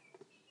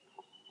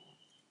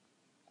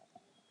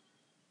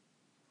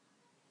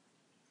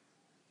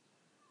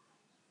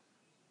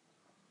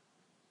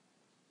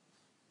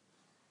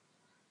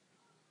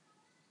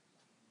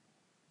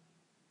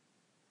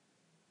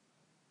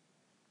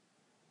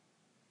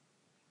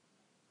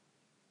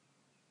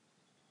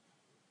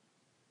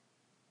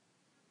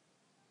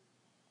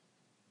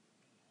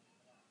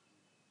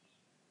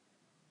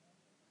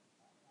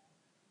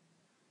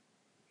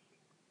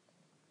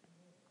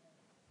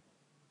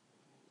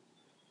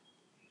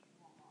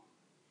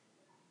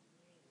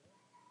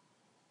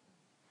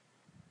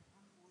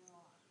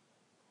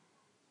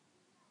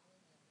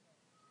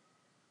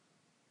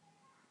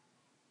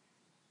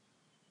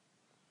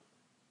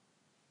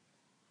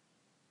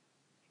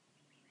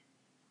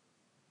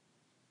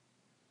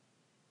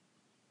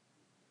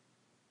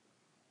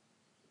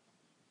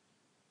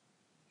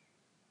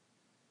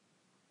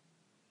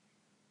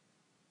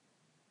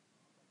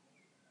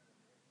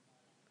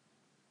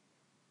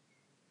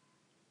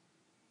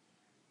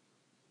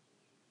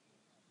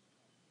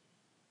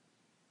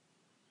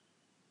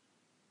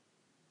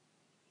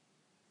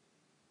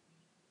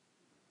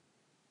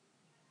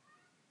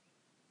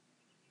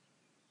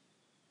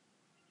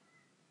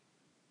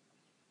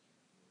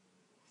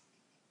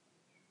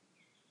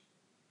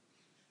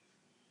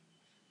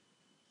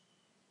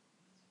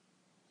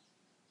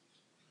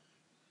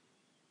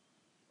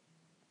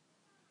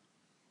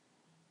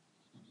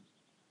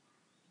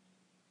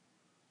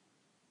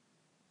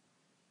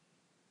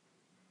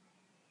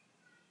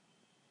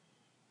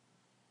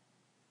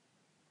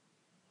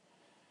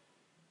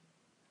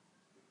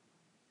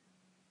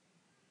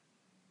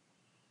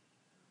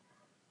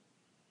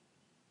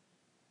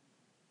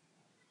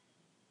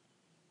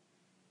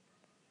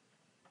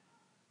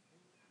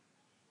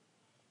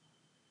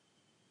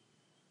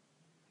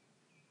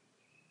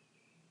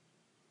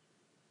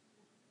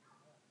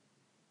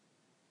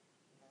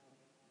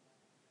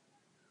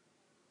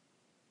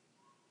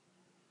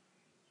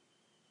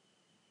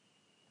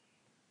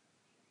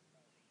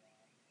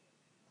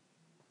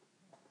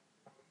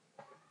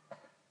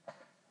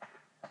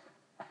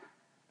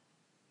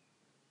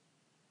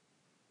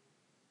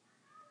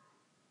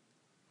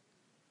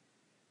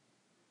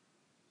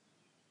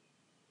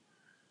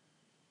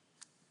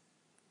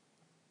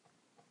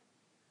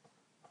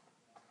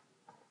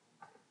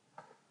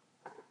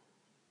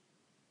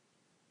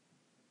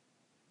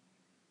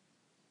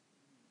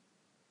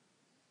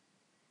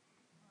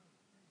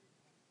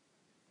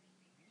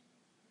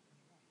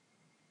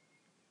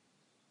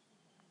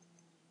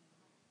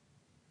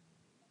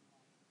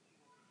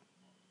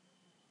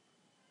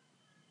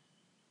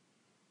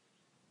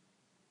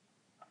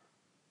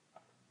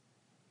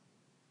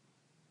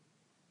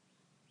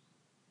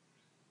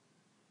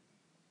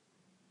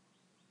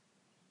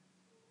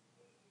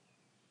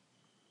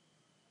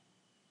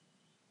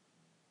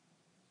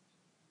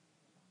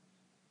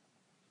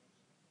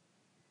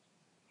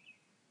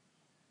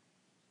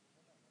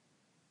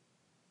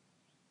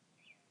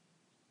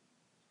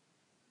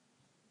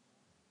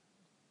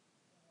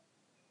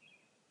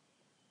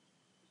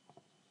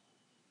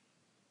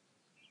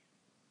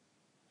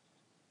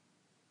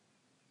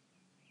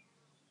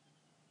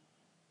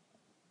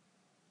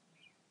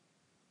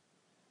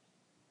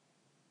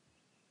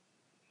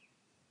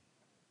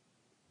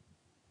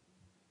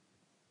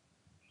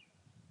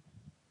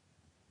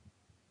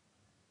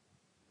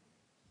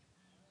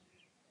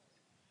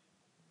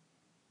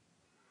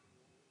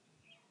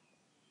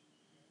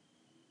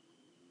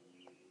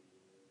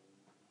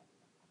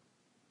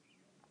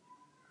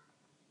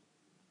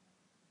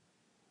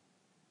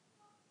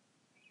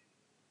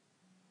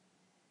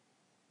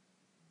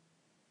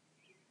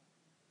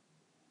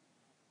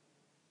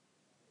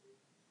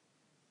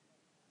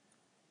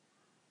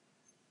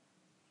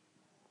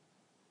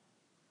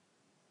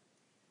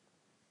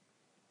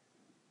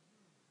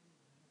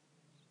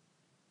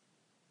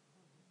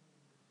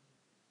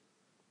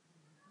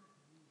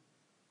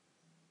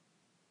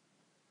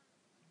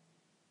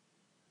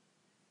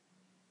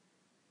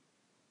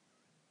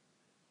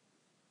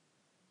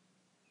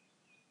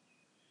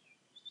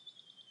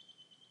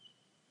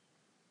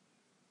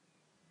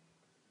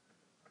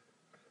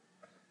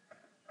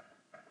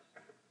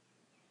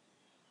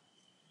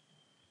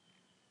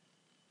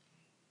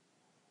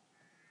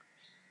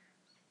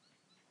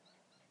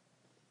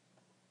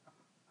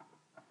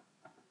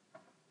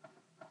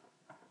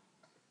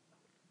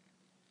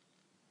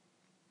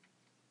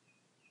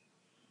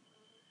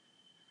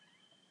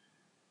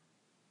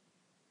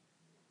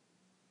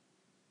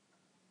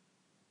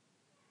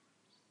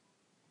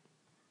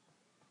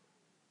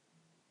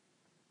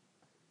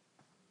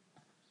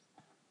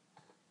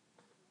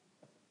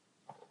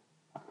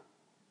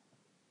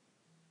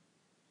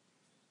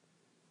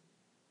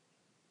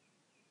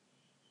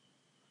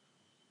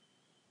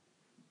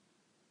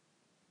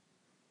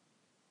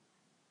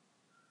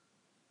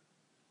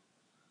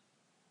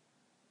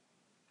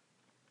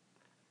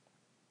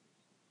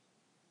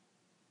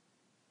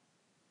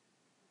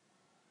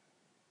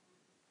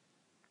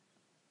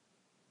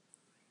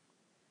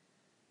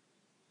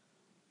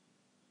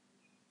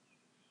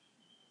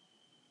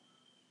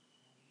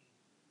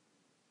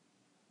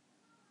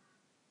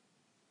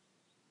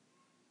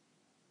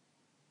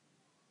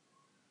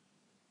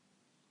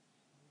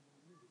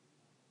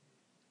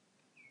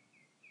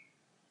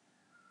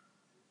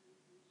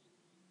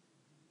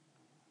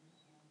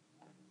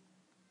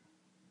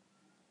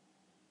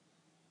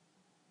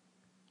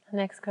 The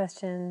next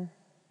question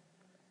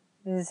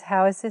is,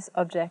 how is this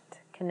object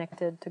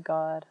connected to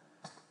God?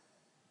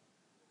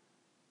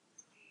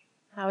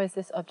 How is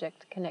this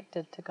object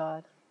connected to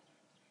God?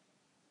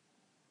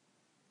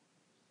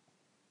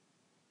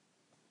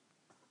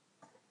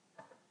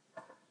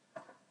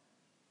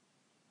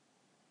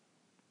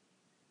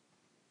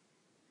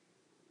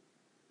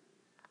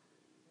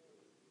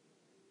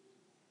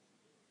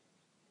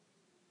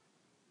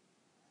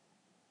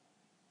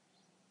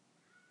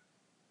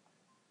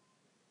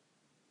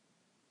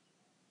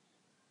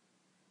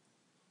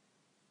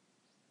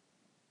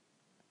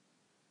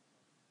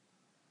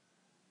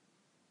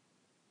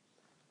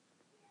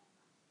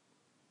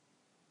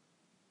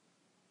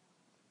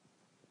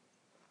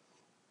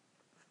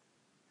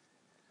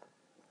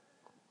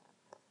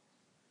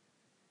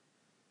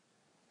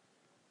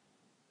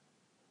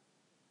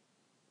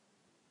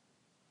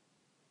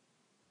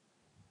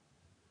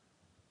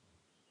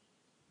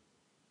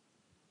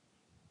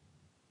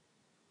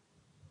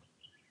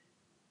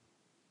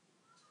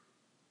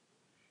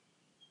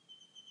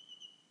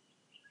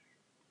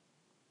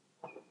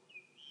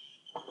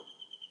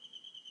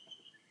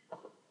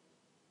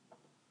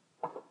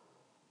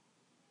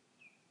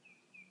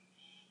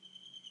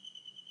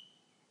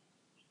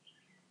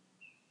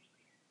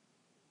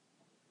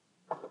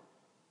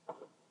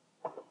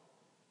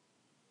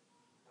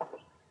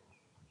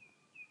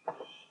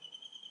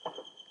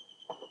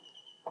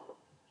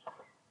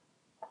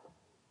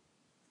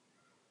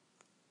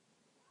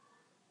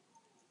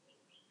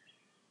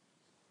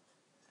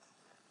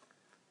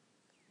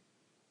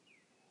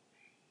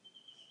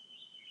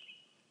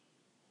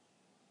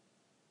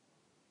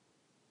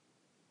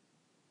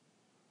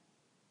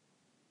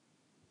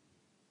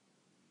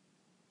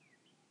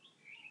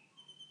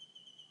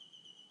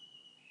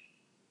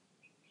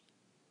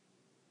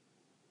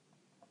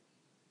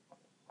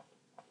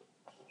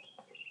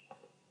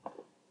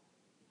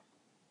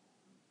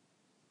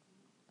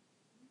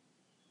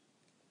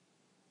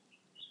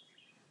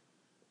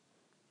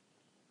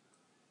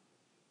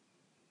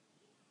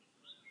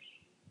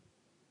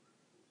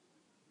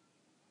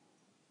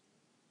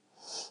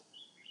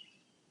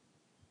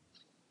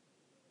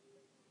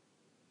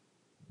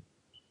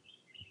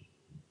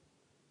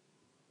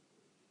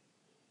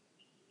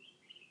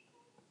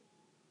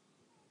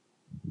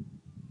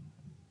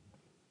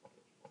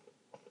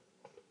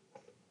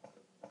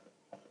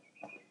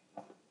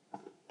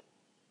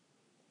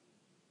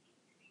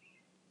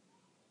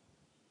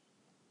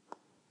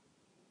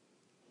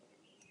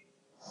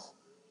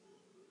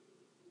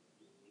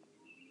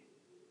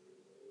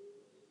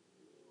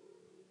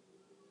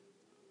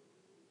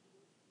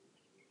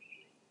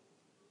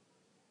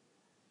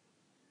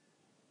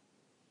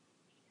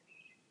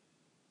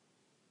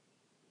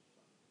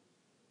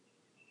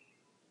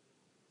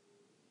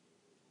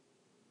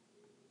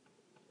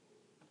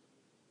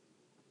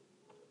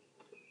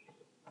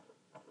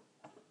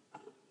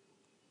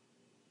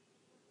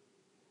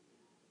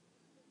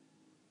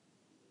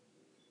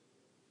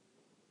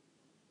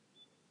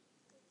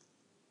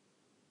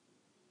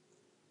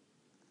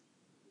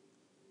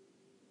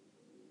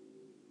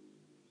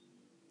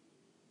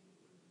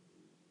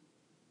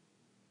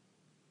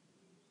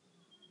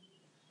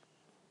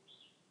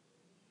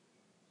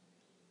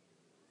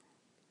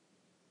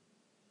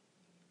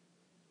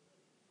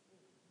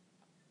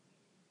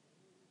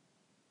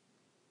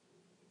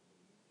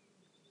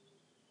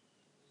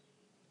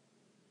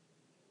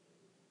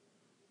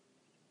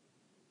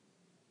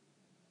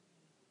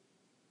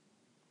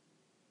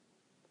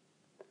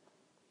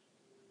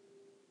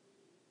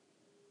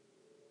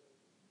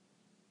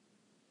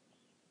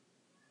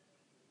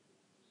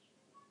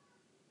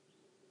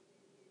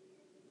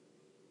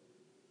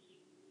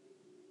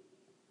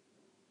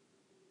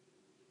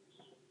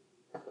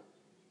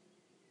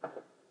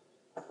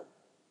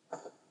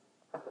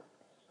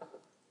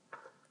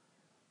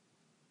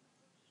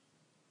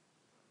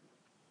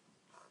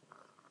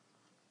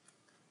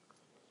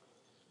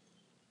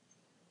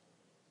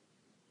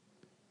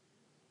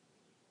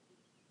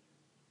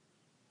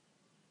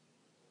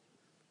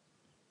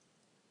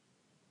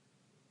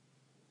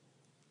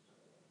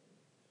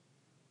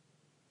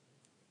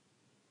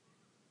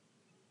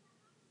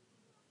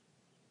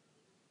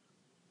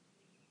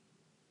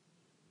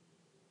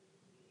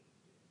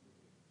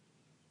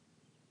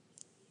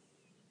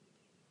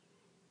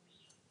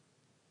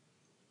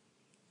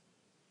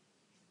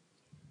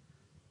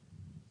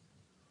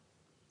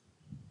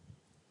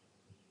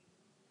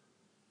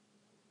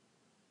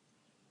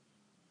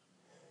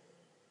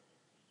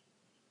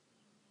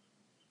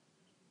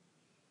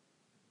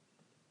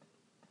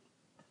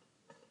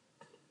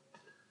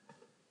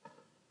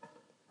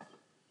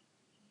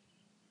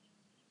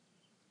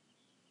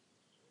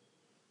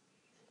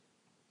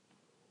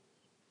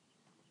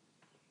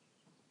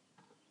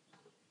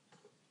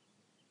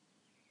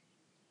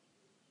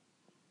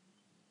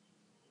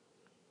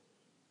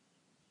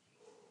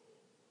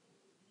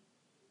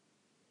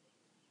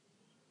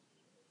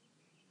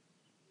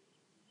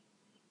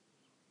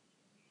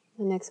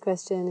 The next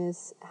question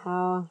is,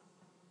 how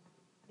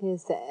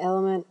is the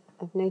element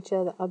of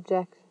nature, the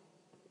object,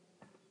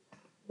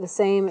 the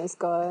same as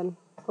God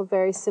or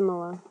very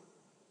similar?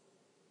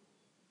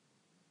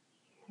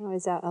 How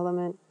is our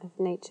element of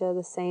nature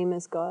the same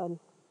as God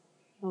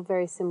or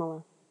very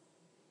similar?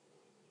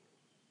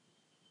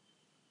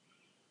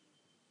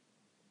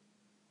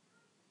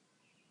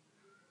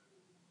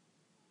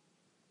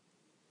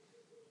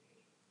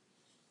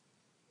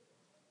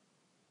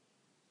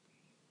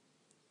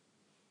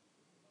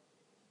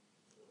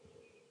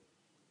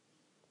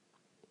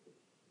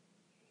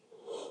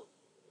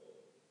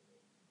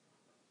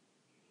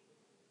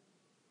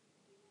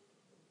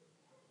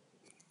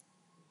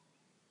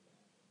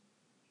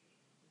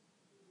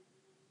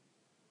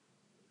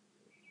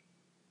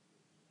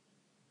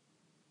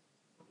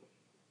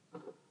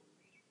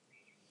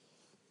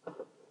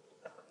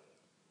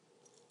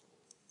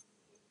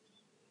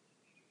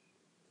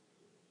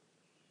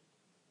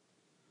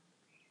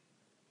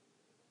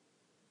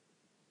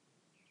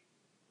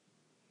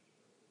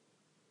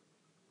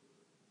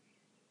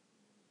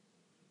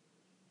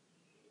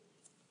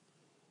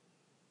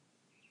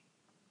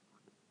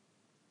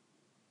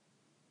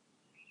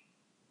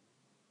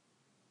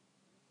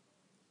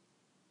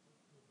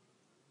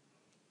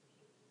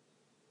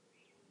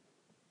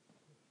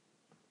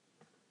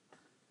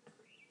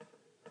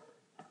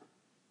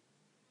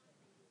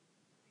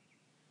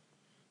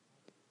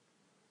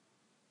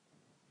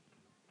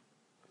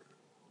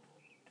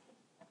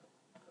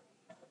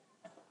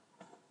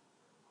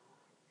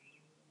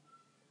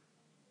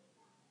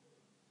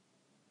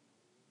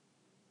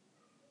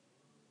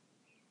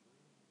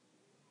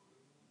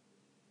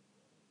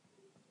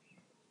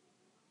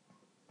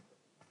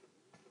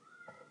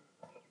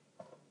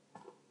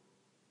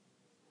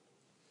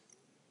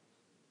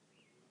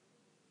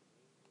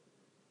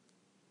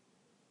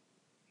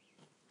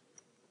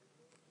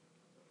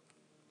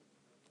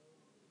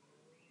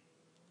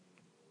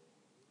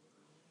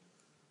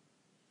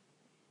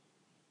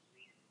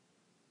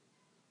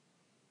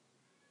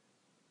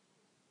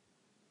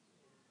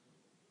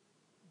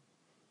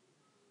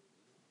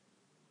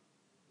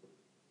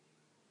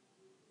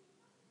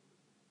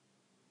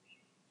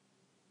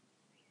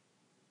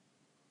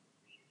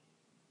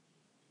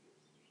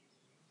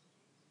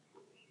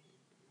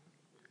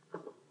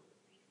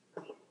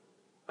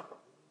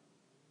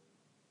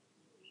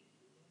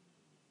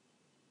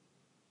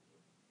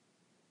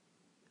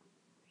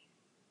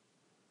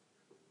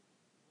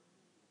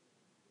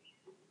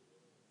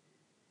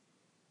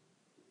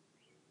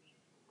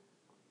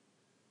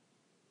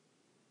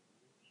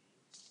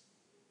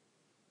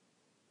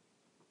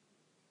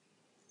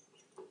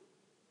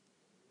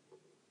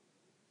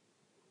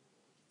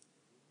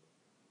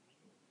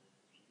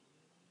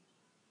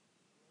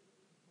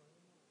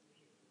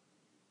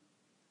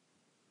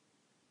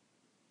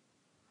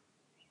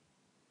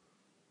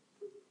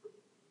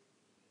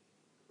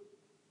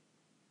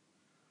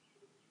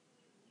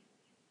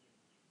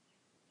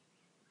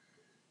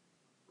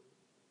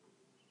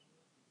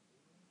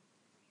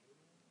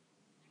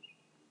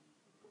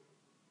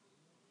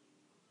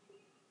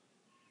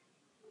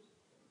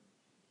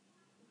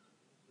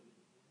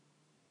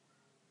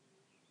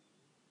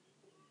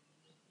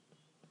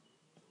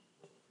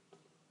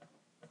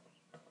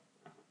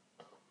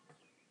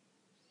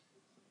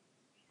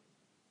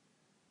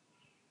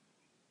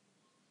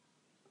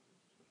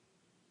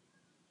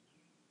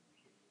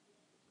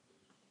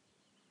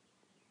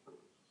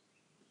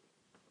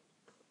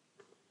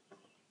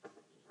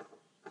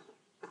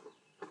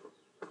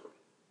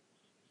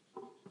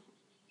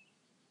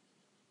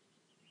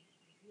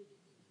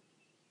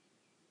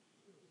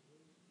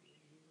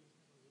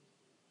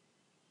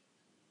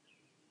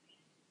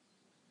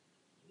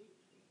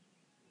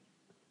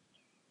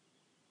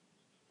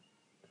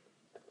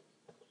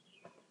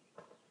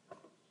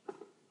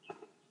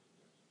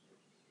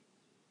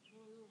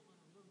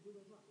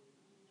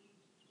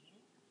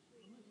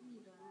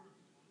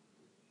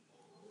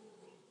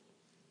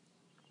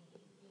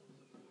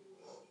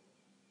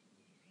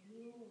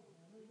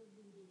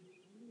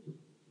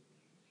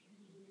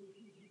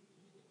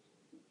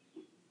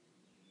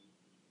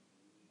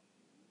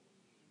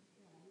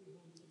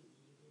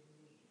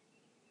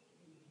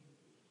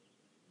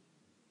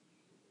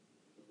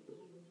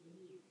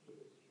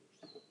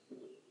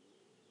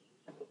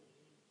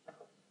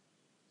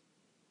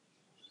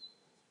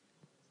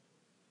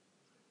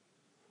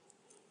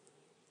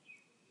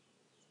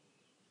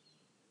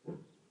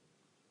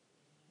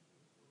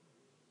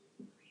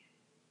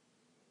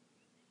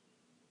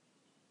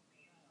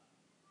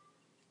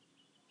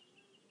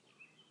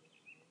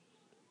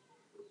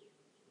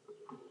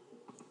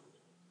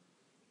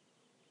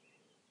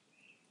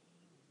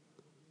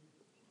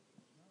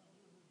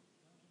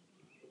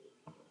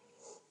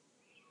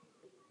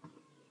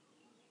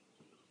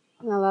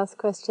 And our last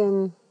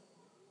question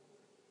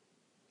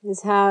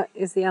is, how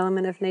is the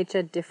element of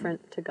nature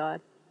different to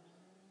God?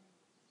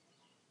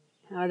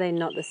 How are they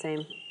not the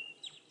same?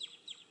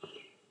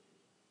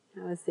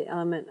 How is the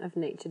element of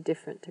nature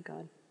different to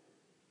God?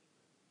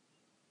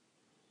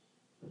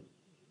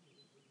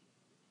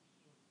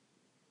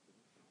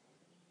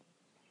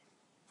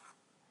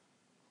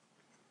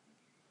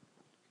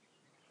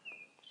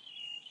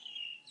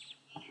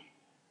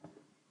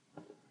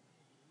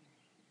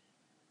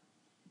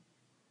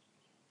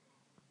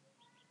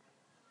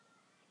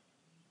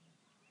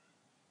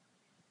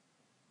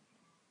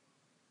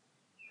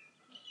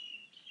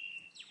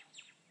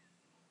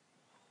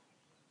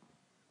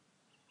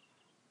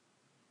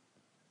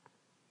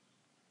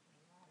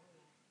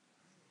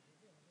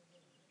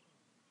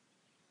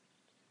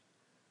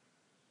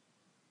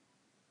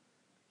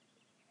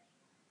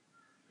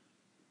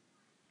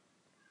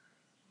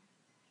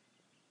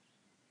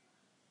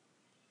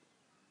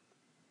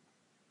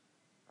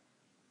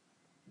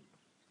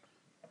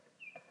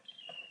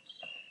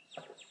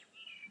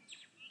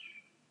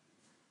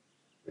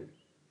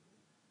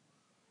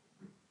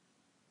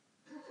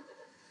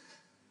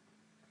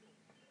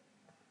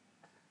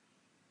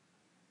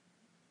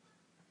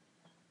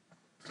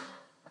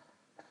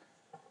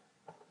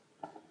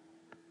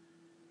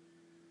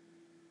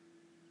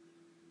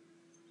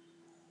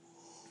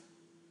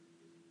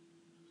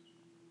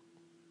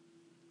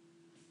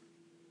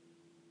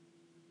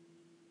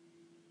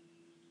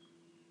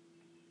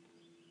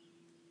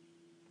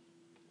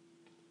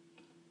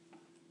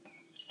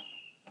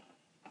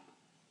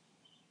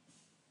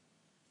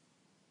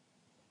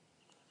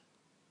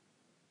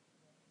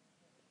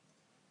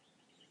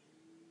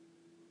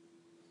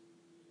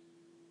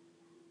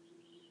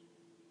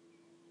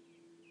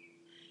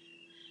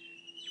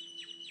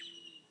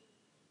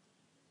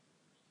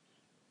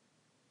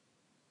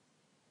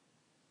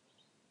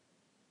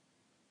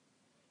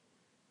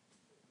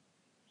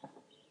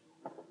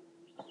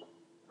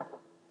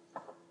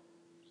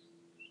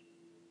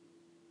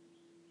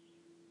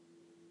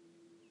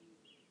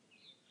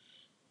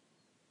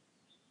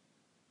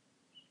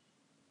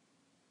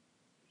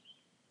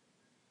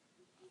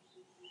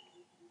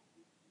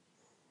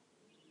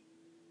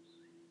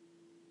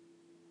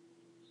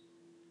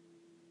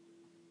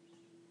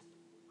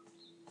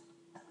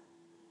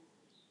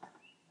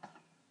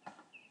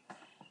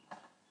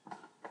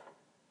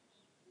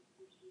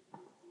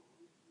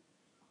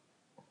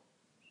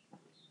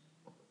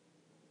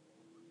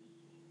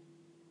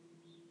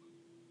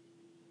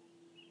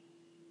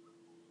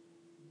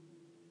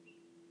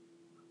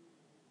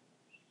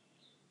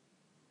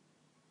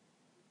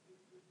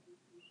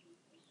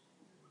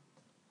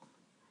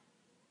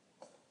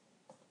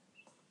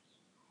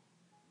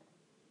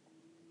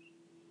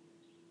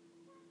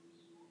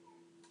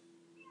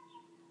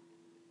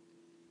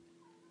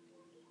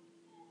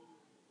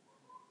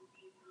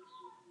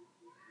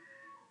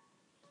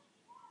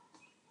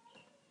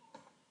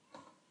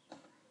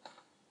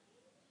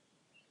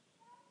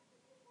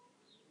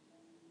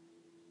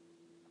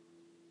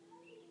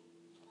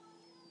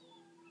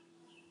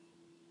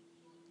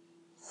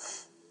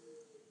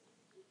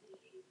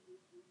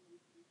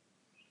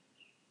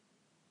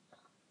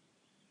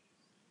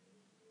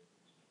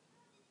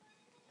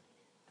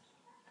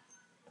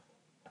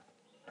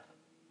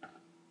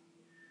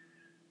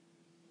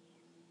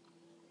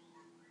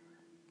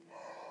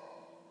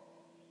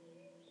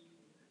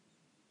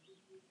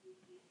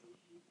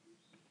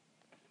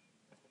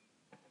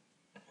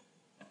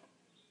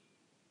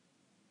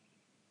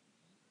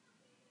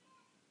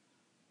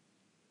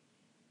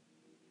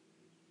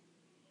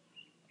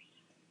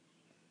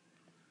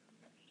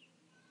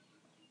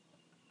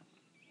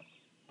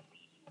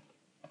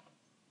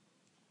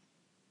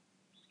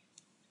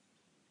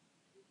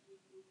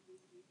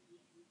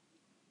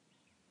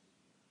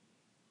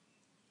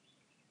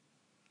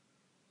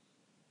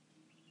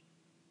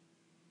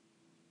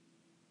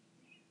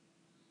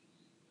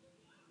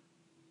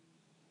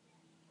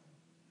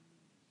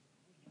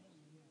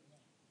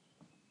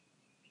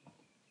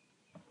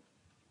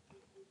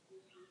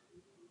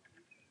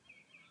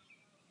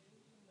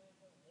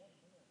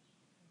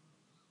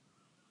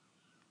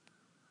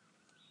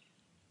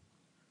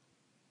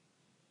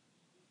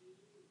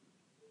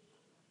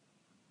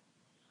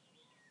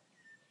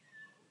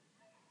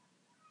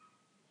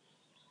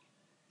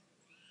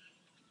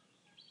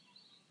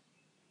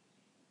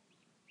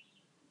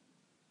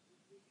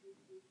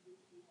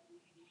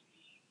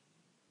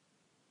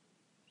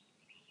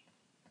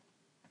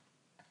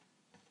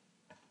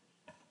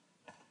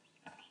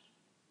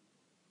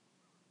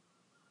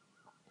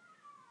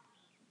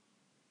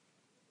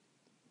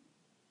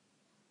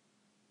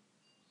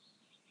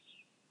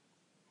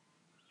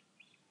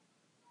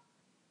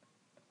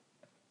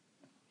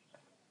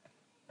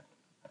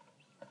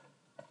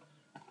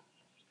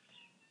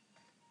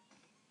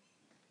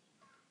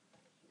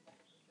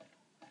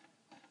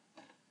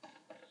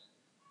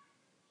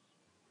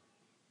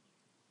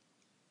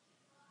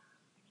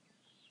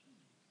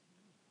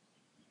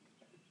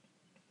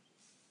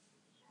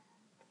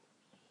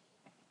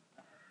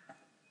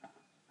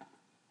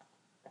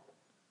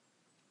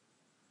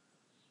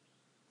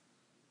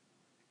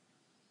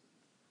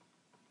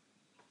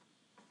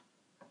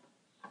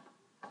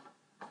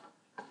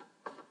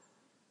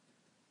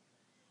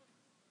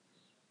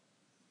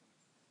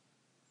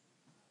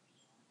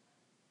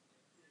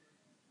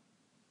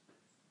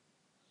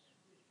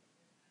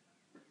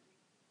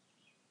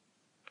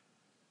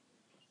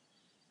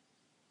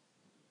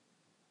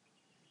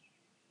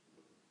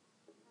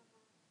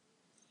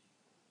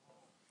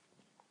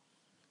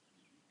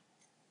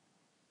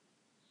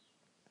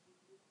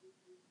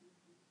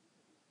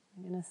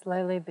 We're going to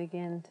slowly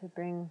begin to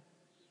bring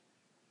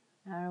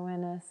our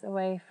awareness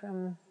away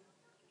from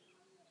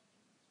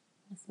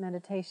this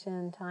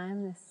meditation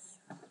time, this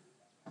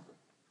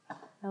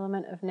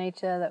element of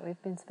nature that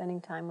we've been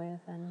spending time with,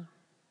 and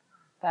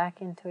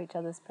back into each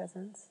other's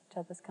presence, each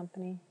other's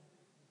company.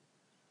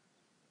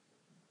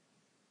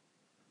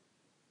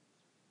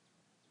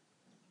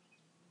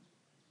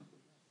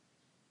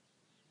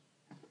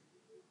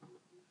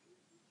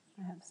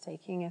 Perhaps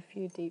taking a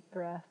few deep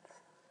breaths.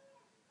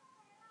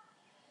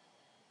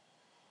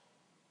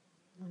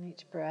 On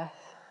each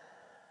breath,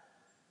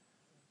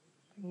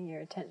 bringing your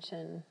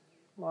attention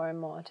more and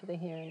more to the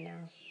here and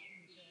now.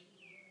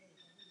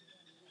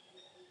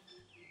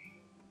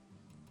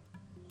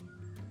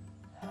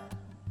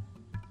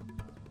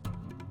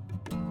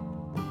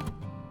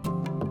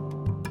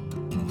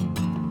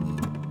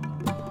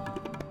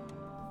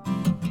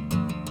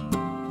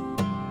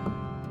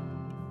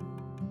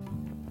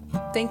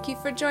 Thank you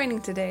for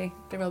joining today.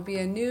 There will be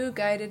a new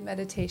guided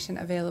meditation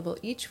available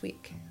each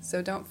week,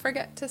 so don't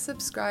forget to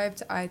subscribe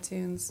to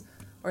iTunes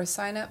or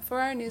sign up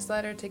for our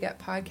newsletter to get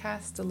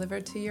podcasts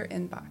delivered to your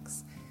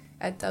inbox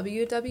at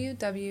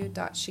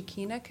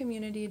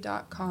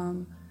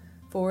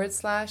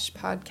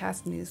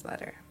www.shekinahcommunity.com/podcast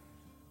newsletter.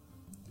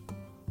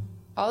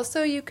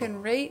 Also, you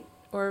can rate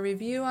or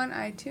review on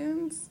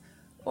iTunes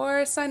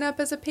or sign up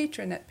as a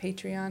patron at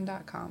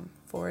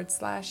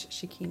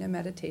patreon.com/Shekinah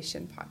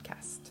Meditation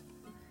Podcast.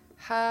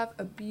 Have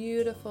a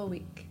beautiful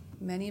week.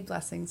 Many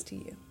blessings to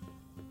you.